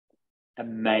 So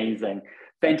amazing.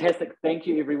 Fantastic. Thank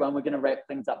you, everyone. We're going to wrap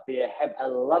things up there. Have a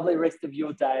lovely rest of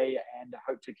your day, and I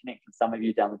hope to connect with some of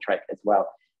you down the track as well.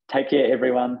 Take care,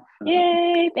 everyone.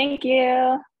 Yay. Thank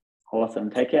you.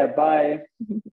 Awesome. Take care. Bye.